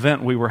to an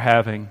event we were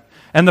having.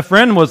 And the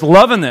friend was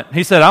loving it.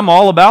 He said, I'm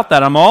all about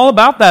that. I'm all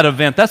about that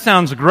event. That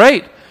sounds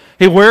great.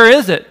 Hey, where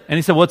is it? And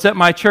he said, well, it's at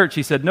my church.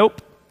 He said, nope,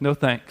 no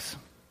thanks.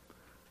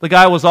 The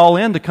guy was all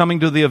into coming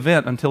to the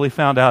event until he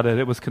found out that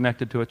it was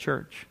connected to a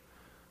church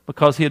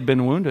because he had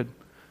been wounded,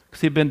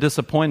 because he had been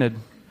disappointed,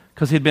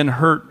 because he'd been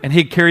hurt, and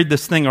he'd carried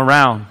this thing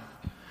around.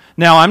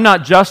 Now, I'm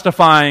not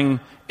justifying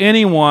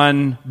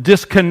anyone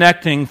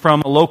disconnecting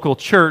from a local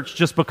church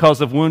just because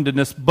of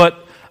woundedness,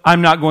 but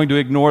I'm not going to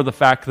ignore the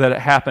fact that it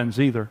happens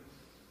either.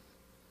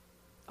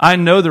 I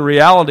know the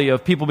reality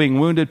of people being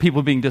wounded,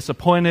 people being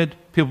disappointed,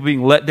 people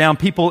being let down,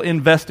 people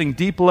investing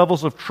deep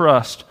levels of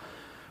trust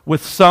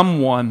with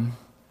someone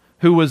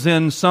who was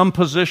in some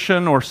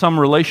position or some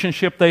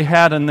relationship they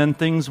had, and then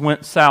things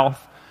went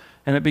south,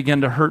 and it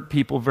began to hurt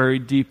people very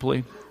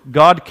deeply.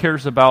 God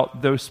cares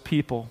about those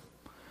people.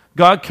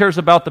 God cares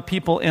about the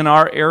people in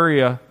our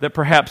area that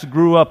perhaps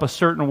grew up a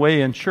certain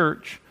way in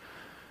church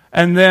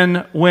And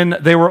then when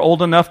they were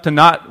old enough to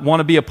not want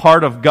to be a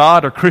part of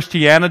God or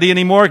Christianity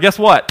anymore, guess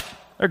what?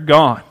 They're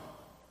gone.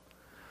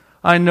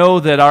 I know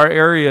that our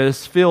area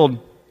is filled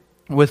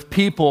with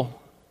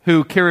people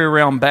who carry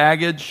around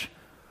baggage,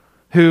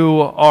 who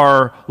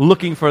are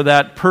looking for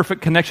that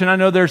perfect connection. I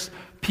know there's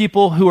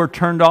people who are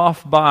turned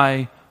off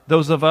by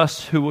those of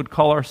us who would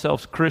call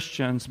ourselves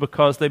Christians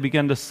because they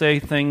begin to say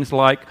things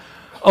like,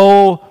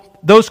 oh,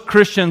 those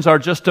Christians are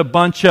just a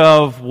bunch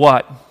of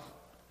what?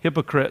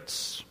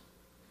 Hypocrites.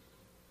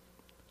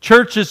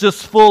 Church is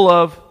just full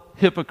of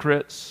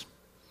hypocrites.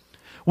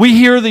 We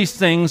hear these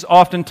things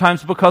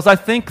oftentimes because I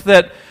think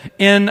that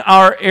in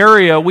our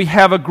area we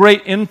have a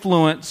great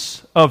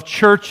influence of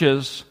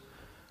churches,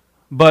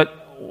 but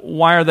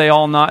why are they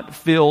all not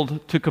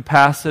filled to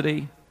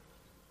capacity?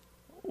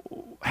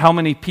 How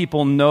many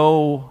people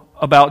know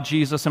about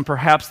Jesus, and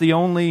perhaps the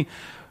only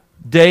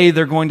day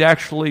they're going to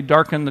actually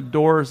darken the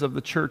doors of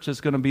the church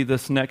is going to be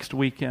this next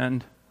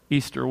weekend,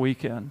 Easter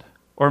weekend,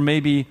 or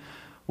maybe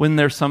when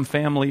there's some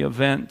family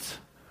event,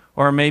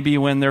 or maybe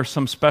when there's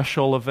some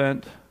special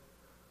event,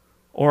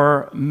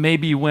 or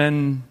maybe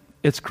when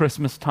it's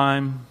Christmas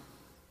time.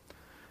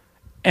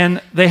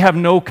 And they have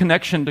no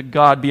connection to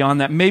God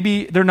beyond that.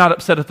 Maybe they're not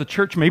upset at the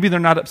church. Maybe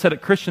they're not upset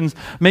at Christians.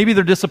 Maybe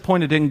they're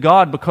disappointed in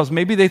God because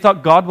maybe they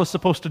thought God was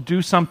supposed to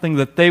do something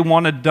that they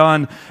wanted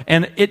done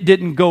and it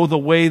didn't go the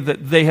way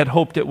that they had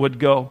hoped it would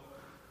go.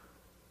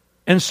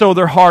 And so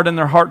they're hard in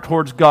their heart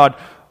towards God.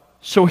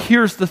 So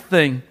here's the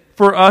thing.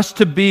 For us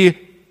to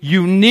be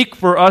unique,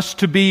 for us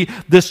to be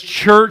this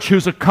church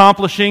who's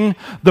accomplishing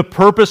the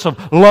purpose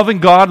of loving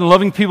God and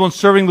loving people and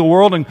serving the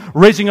world and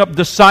raising up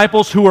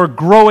disciples who are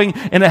growing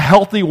in a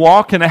healthy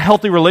walk and a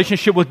healthy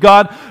relationship with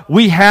God,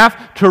 we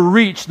have to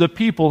reach the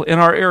people in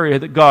our area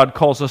that God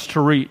calls us to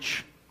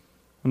reach.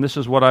 And this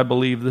is what I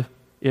believe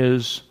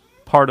is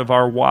part of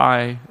our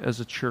why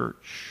as a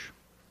church.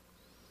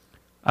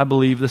 I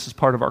believe this is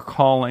part of our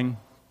calling.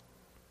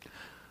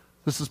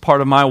 This is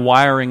part of my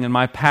wiring and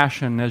my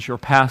passion as your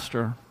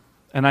pastor.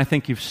 And I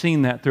think you've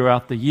seen that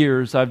throughout the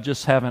years. I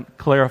just haven't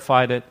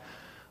clarified it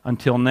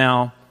until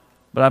now.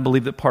 But I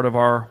believe that part of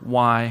our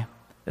why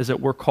is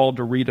that we're called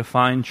to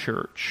redefine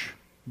church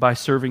by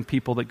serving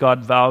people that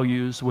God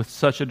values with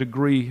such a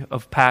degree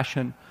of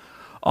passion,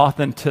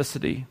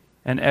 authenticity,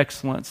 and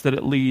excellence that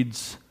it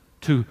leads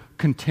to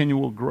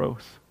continual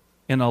growth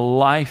in a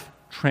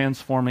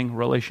life-transforming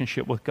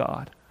relationship with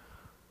God.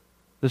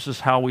 This is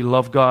how we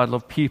love God,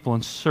 love people,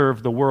 and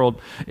serve the world,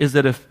 is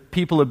that if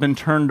people have been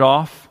turned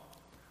off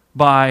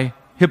by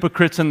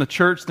hypocrites in the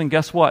church, then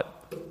guess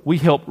what? We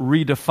help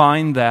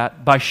redefine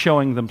that by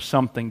showing them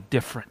something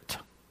different.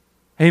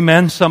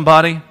 Amen,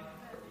 somebody?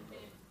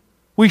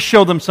 We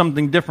show them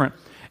something different.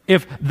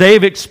 If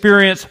they've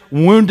experienced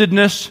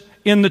woundedness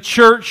in the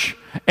church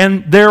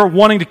and they're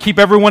wanting to keep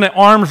everyone at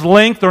arm's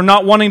length or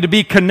not wanting to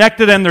be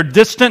connected and they're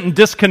distant and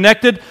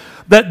disconnected,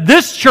 that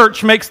this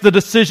church makes the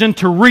decision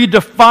to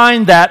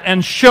redefine that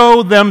and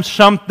show them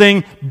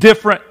something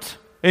different.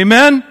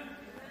 Amen?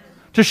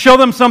 To show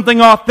them something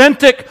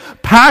authentic,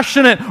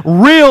 passionate,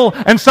 real,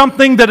 and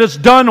something that is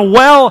done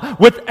well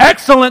with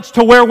excellence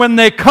to where when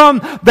they come,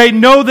 they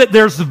know that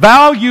there's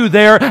value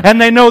there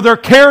and they know they're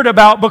cared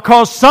about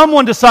because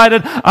someone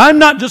decided, I'm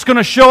not just going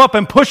to show up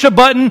and push a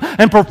button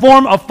and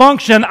perform a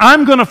function,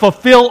 I'm going to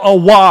fulfill a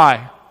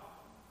why.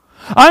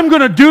 I'm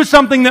going to do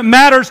something that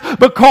matters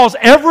because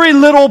every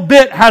little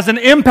bit has an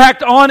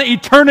impact on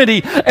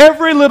eternity.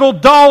 Every little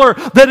dollar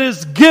that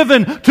is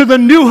given to the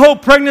New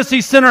Hope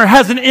Pregnancy Center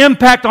has an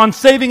impact on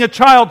saving a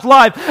child's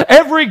life.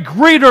 Every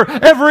greeter,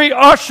 every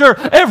usher,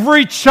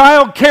 every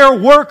child care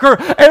worker,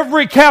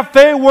 every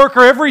cafe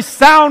worker, every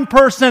sound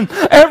person,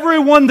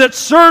 everyone that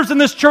serves in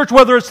this church,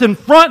 whether it's in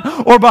front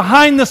or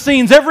behind the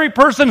scenes, every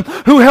person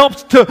who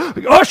helps to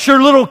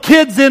usher little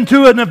kids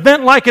into an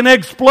event like an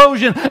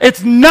explosion,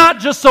 it's not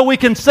just so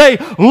we can say,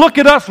 look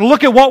at us,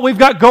 look at what we've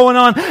got going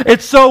on.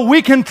 It's so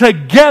we can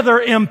together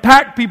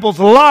impact people's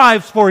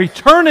lives for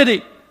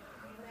eternity.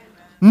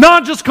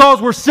 Not just because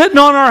we're sitting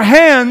on our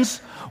hands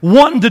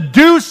wanting to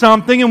do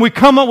something and we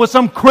come up with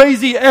some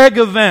crazy egg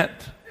event.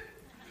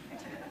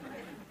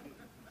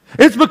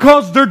 It's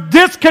because they're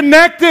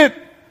disconnected.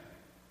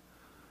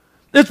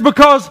 It's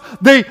because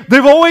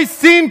they've always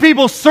seen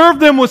people serve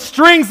them with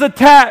strings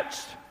attached.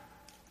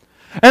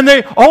 And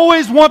they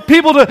always want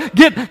people to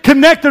get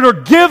connected or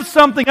give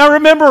something. I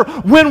remember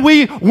when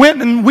we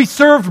went and we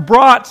served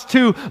brats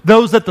to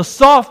those at the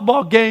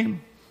softball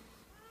game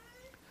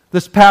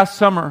this past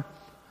summer.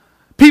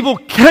 People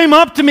came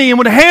up to me and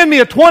would hand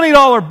me a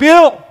 $20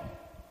 bill.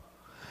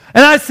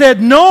 And I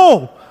said,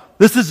 no,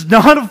 this is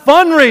not a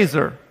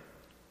fundraiser.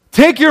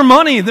 Take your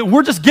money.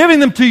 We're just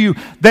giving them to you.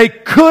 They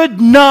could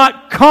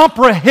not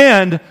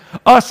comprehend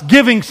us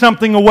giving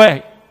something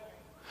away.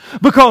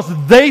 Because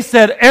they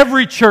said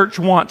every church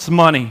wants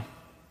money.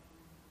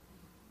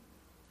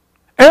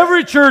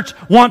 Every church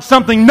wants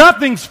something.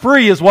 Nothing's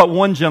free is what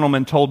one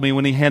gentleman told me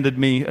when he handed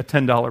me a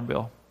 $10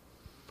 bill.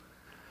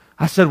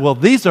 I said, well,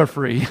 these are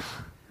free.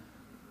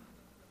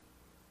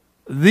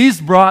 These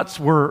brats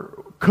were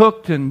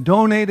cooked and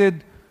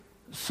donated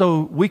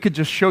so we could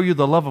just show you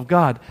the love of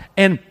God.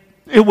 And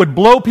it would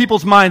blow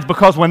people's minds,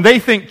 because when they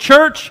think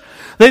church,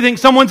 they think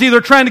someone's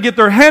either trying to get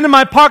their hand in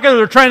my pocket or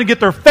they're trying to get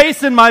their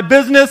face in my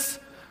business.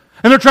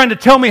 And they're trying to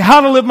tell me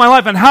how to live my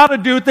life and how to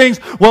do things.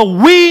 Well,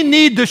 we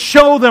need to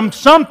show them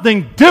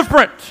something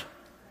different.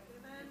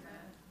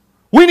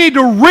 We need to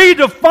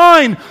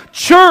redefine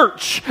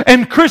church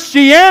and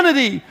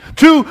Christianity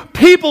to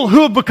people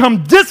who have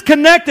become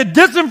disconnected,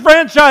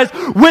 disenfranchised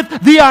with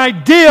the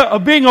idea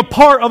of being a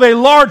part of a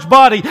large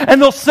body. And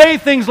they'll say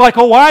things like,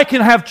 oh, I can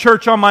have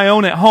church on my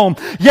own at home.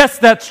 Yes,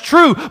 that's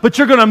true, but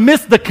you're going to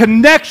miss the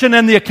connection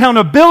and the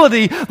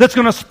accountability that's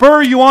going to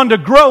spur you on to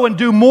grow and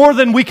do more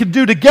than we could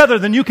do together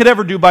than you could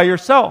ever do by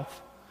yourself.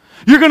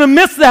 You're going to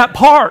miss that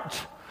part.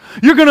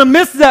 You're going to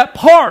miss that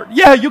part.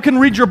 Yeah, you can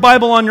read your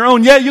Bible on your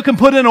own. Yeah, you can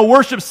put in a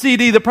worship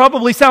CD that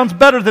probably sounds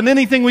better than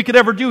anything we could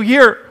ever do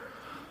here.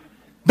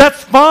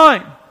 That's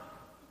fine.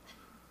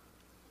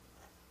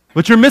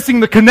 But you're missing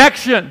the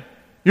connection.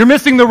 You're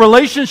missing the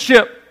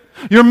relationship.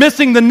 You're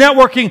missing the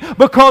networking,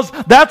 because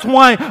that's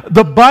why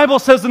the Bible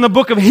says in the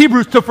book of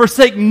Hebrews to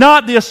forsake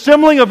not the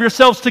assembling of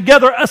yourselves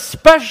together,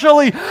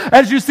 especially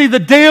as you see the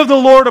day of the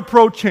Lord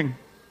approaching.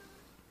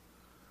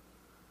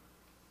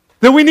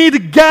 That we need to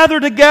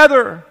gather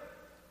together.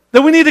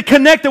 That we need to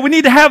connect, that we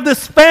need to have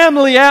this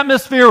family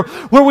atmosphere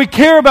where we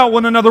care about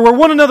one another, where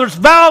one another's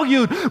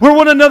valued, where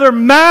one another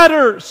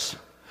matters.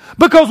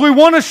 Because we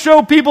want to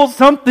show people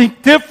something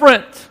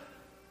different.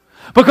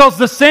 Because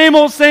the same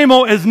old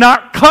is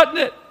not cutting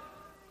it.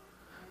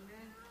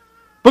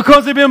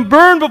 Because they've been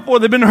burned before,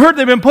 they've been hurt,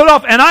 they've been put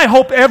off. And I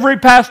hope every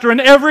pastor in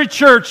every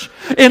church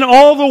in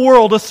all the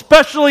world,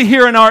 especially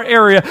here in our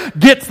area,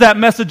 gets that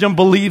message and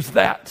believes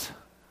that.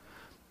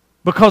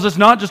 Because it's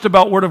not just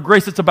about Word of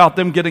Grace, it's about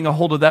them getting a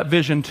hold of that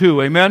vision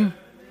too. Amen?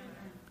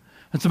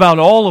 It's about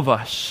all of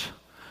us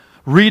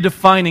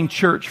redefining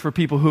church for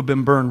people who have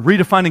been burned,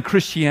 redefining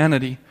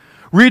Christianity,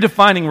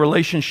 redefining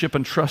relationship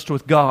and trust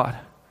with God.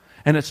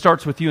 And it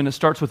starts with you and it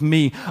starts with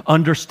me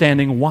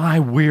understanding why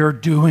we're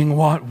doing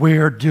what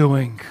we're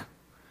doing.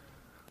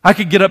 I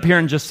could get up here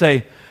and just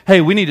say,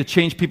 hey, we need to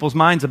change people's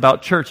minds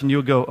about church. And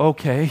you'll go,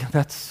 okay,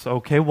 that's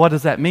okay. What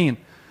does that mean?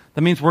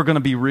 That means we're going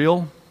to be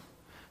real.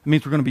 It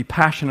means we're going to be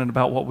passionate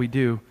about what we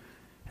do.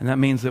 And that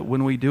means that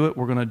when we do it,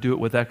 we're going to do it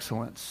with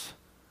excellence.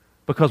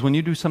 Because when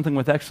you do something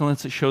with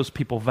excellence, it shows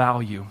people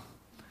value.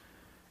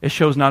 It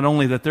shows not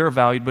only that they're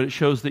valued, but it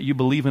shows that you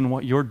believe in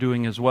what you're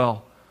doing as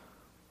well.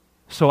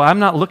 So I'm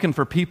not looking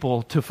for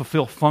people to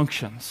fulfill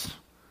functions.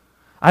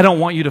 I don't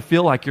want you to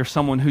feel like you're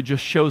someone who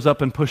just shows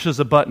up and pushes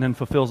a button and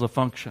fulfills a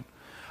function.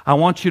 I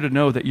want you to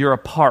know that you're a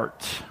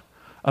part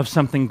of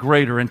something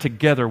greater, and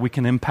together we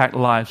can impact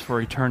lives for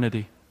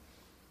eternity.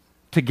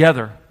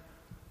 Together.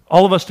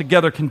 All of us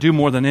together can do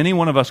more than any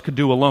one of us could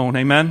do alone.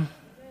 Amen?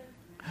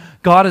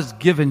 God has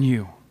given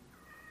you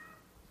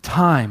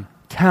time,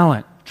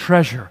 talent,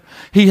 treasure.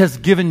 He has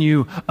given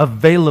you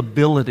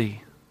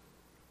availability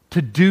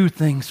to do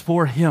things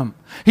for Him.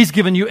 He's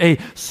given you a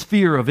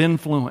sphere of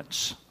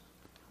influence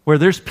where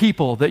there's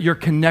people that you're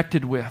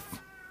connected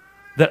with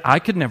that I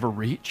could never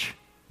reach,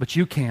 but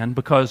you can,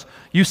 because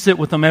you sit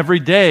with them every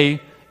day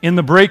in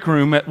the break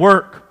room at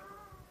work.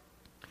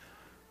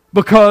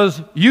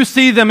 Because you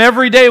see them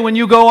every day when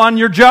you go on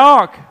your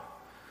jog.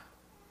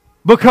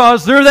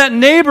 Because they're that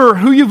neighbor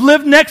who you've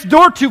lived next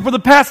door to for the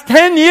past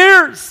 10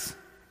 years.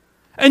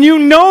 And you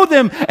know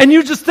them, and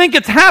you just think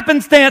it's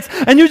happenstance,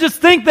 and you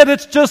just think that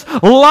it's just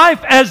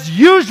life as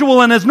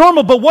usual and as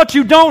normal. But what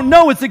you don't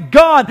know is that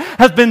God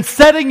has been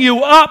setting you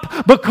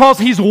up because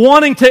He's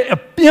wanting to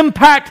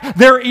impact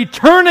their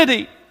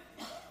eternity.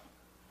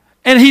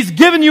 And He's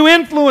given you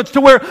influence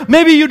to where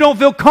maybe you don't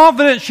feel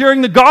confident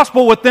sharing the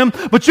gospel with them,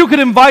 but you could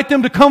invite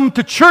them to come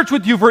to church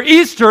with you for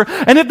Easter.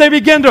 And if they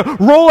begin to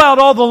roll out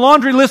all the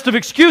laundry list of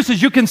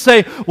excuses, you can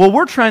say, well,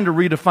 we're trying to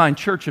redefine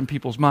church in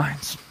people's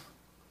minds.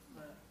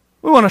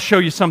 We want to show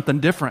you something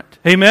different.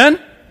 Amen?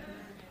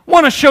 I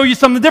want to show you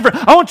something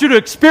different. I want you to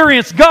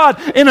experience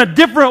God in a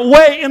different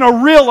way, in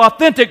a real,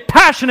 authentic,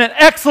 passionate,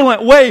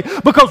 excellent way,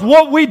 because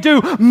what we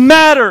do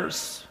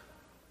matters.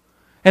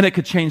 And it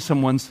could change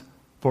someone's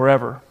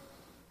forever,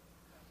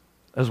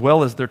 as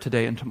well as their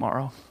today and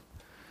tomorrow.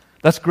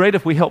 That's great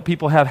if we help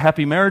people have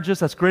happy marriages.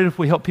 That's great if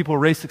we help people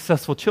raise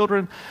successful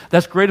children.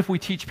 That's great if we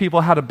teach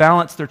people how to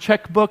balance their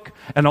checkbook.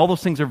 And all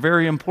those things are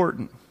very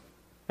important.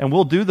 And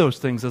we'll do those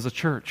things as a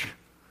church.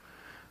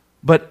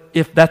 But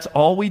if that's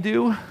all we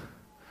do,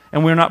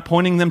 and we're not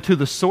pointing them to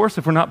the source,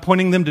 if we're not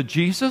pointing them to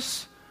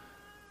Jesus,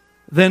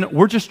 then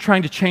we're just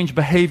trying to change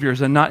behaviors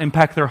and not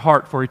impact their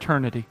heart for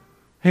eternity.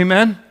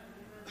 Amen?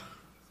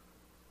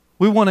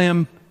 We want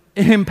to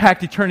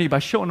impact eternity by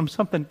showing them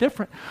something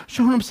different,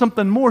 showing them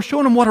something more,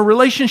 showing them what a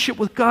relationship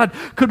with God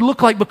could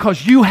look like,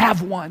 because you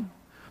have one,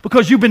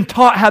 because you've been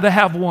taught how to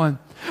have one,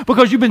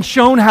 because you've been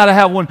shown how to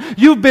have one.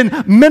 You've been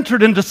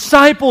mentored and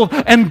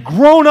discipled and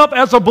grown up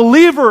as a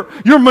believer.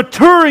 You're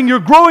maturing, you're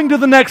growing to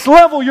the next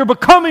level, you're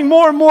becoming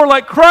more and more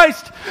like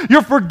Christ.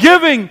 You're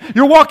forgiving,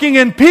 you're walking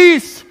in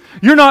peace,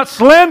 You're not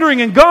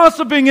slandering and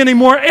gossiping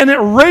anymore, and it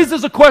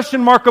raises a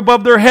question mark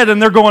above their head,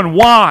 and they're going,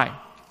 why?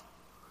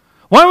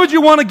 Why would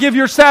you want to give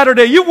your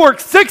Saturday? You've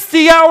worked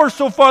 60 hours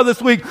so far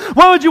this week.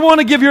 Why would you want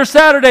to give your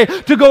Saturday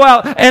to go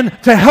out and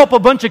to help a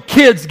bunch of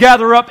kids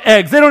gather up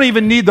eggs? They don't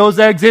even need those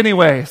eggs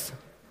anyways.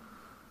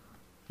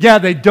 Yeah,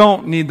 they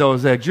don't need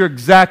those eggs. You're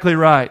exactly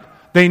right.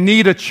 They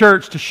need a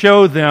church to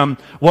show them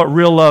what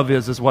real love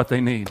is what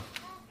they need.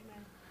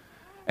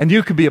 And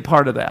you could be a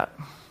part of that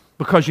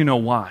because you know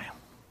why.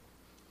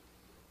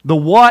 The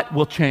what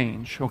will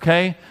change,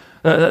 okay?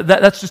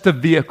 That's just a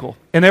vehicle.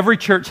 And every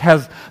church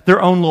has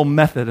their own little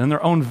method and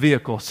their own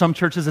vehicle. Some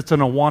churches, it's an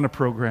Awana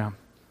program.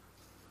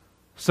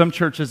 Some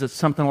churches, it's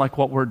something like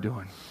what we're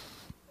doing.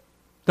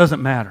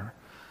 Doesn't matter.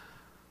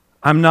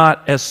 I'm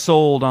not as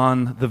sold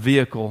on the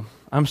vehicle.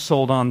 I'm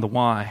sold on the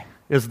why.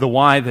 Is the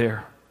why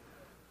there?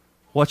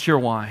 What's your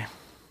why?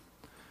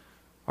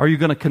 Are you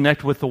going to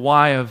connect with the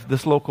why of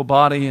this local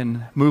body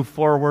and move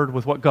forward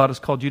with what God has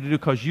called you to do?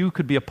 Because you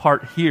could be a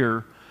part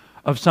here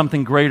of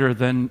something greater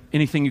than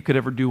anything you could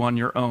ever do on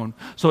your own.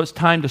 So it's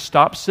time to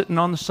stop sitting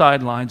on the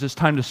sidelines. It's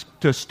time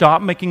to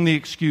stop making the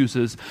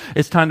excuses.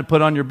 It's time to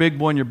put on your big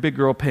boy and your big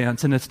girl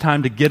pants, and it's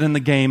time to get in the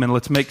game and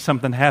let's make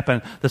something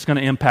happen that's going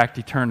to impact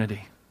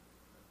eternity.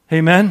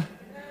 Amen?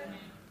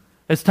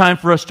 It's time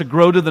for us to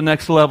grow to the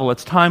next level.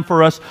 It's time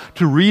for us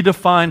to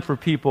redefine for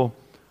people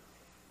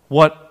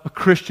what a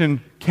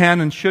Christian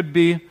can and should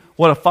be,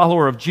 what a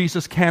follower of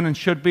Jesus can and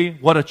should be,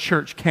 what a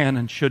church can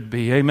and should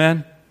be.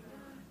 Amen?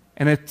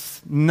 And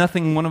it's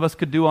nothing one of us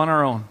could do on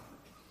our own,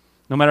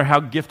 no matter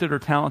how gifted or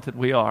talented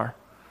we are.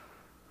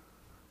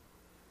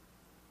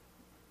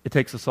 It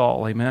takes us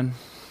all, amen?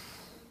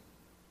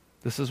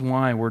 This is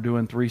why we're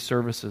doing 3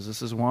 services.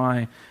 This is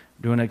why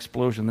we're doing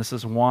Explosion. This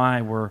is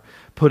why we're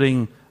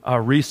putting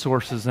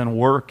resources and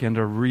work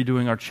into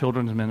redoing our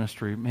children's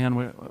ministry.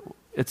 Man,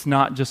 it's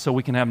not just so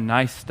we can have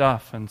nice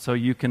stuff and so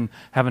you can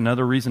have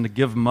another reason to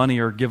give money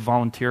or give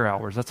volunteer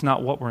hours. That's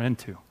not what we're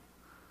into.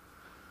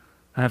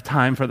 I have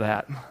time for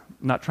that. I'm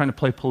not trying to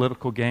play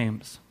political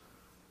games.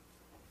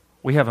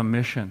 We have a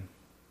mission.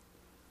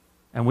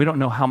 And we don't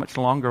know how much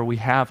longer we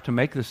have to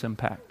make this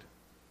impact.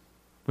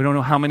 We don't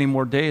know how many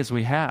more days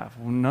we have.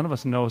 None of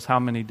us knows how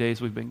many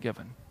days we've been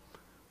given.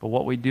 But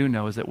what we do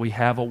know is that we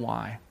have a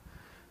why.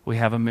 We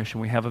have a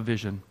mission. We have a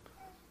vision.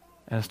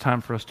 And it's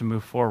time for us to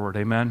move forward.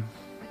 Amen?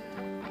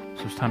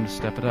 So it's time to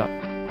step it up.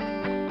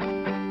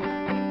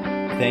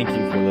 Thank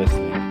you for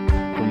listening.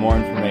 For more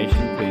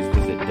information, please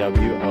visit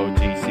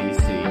WOGCC.com.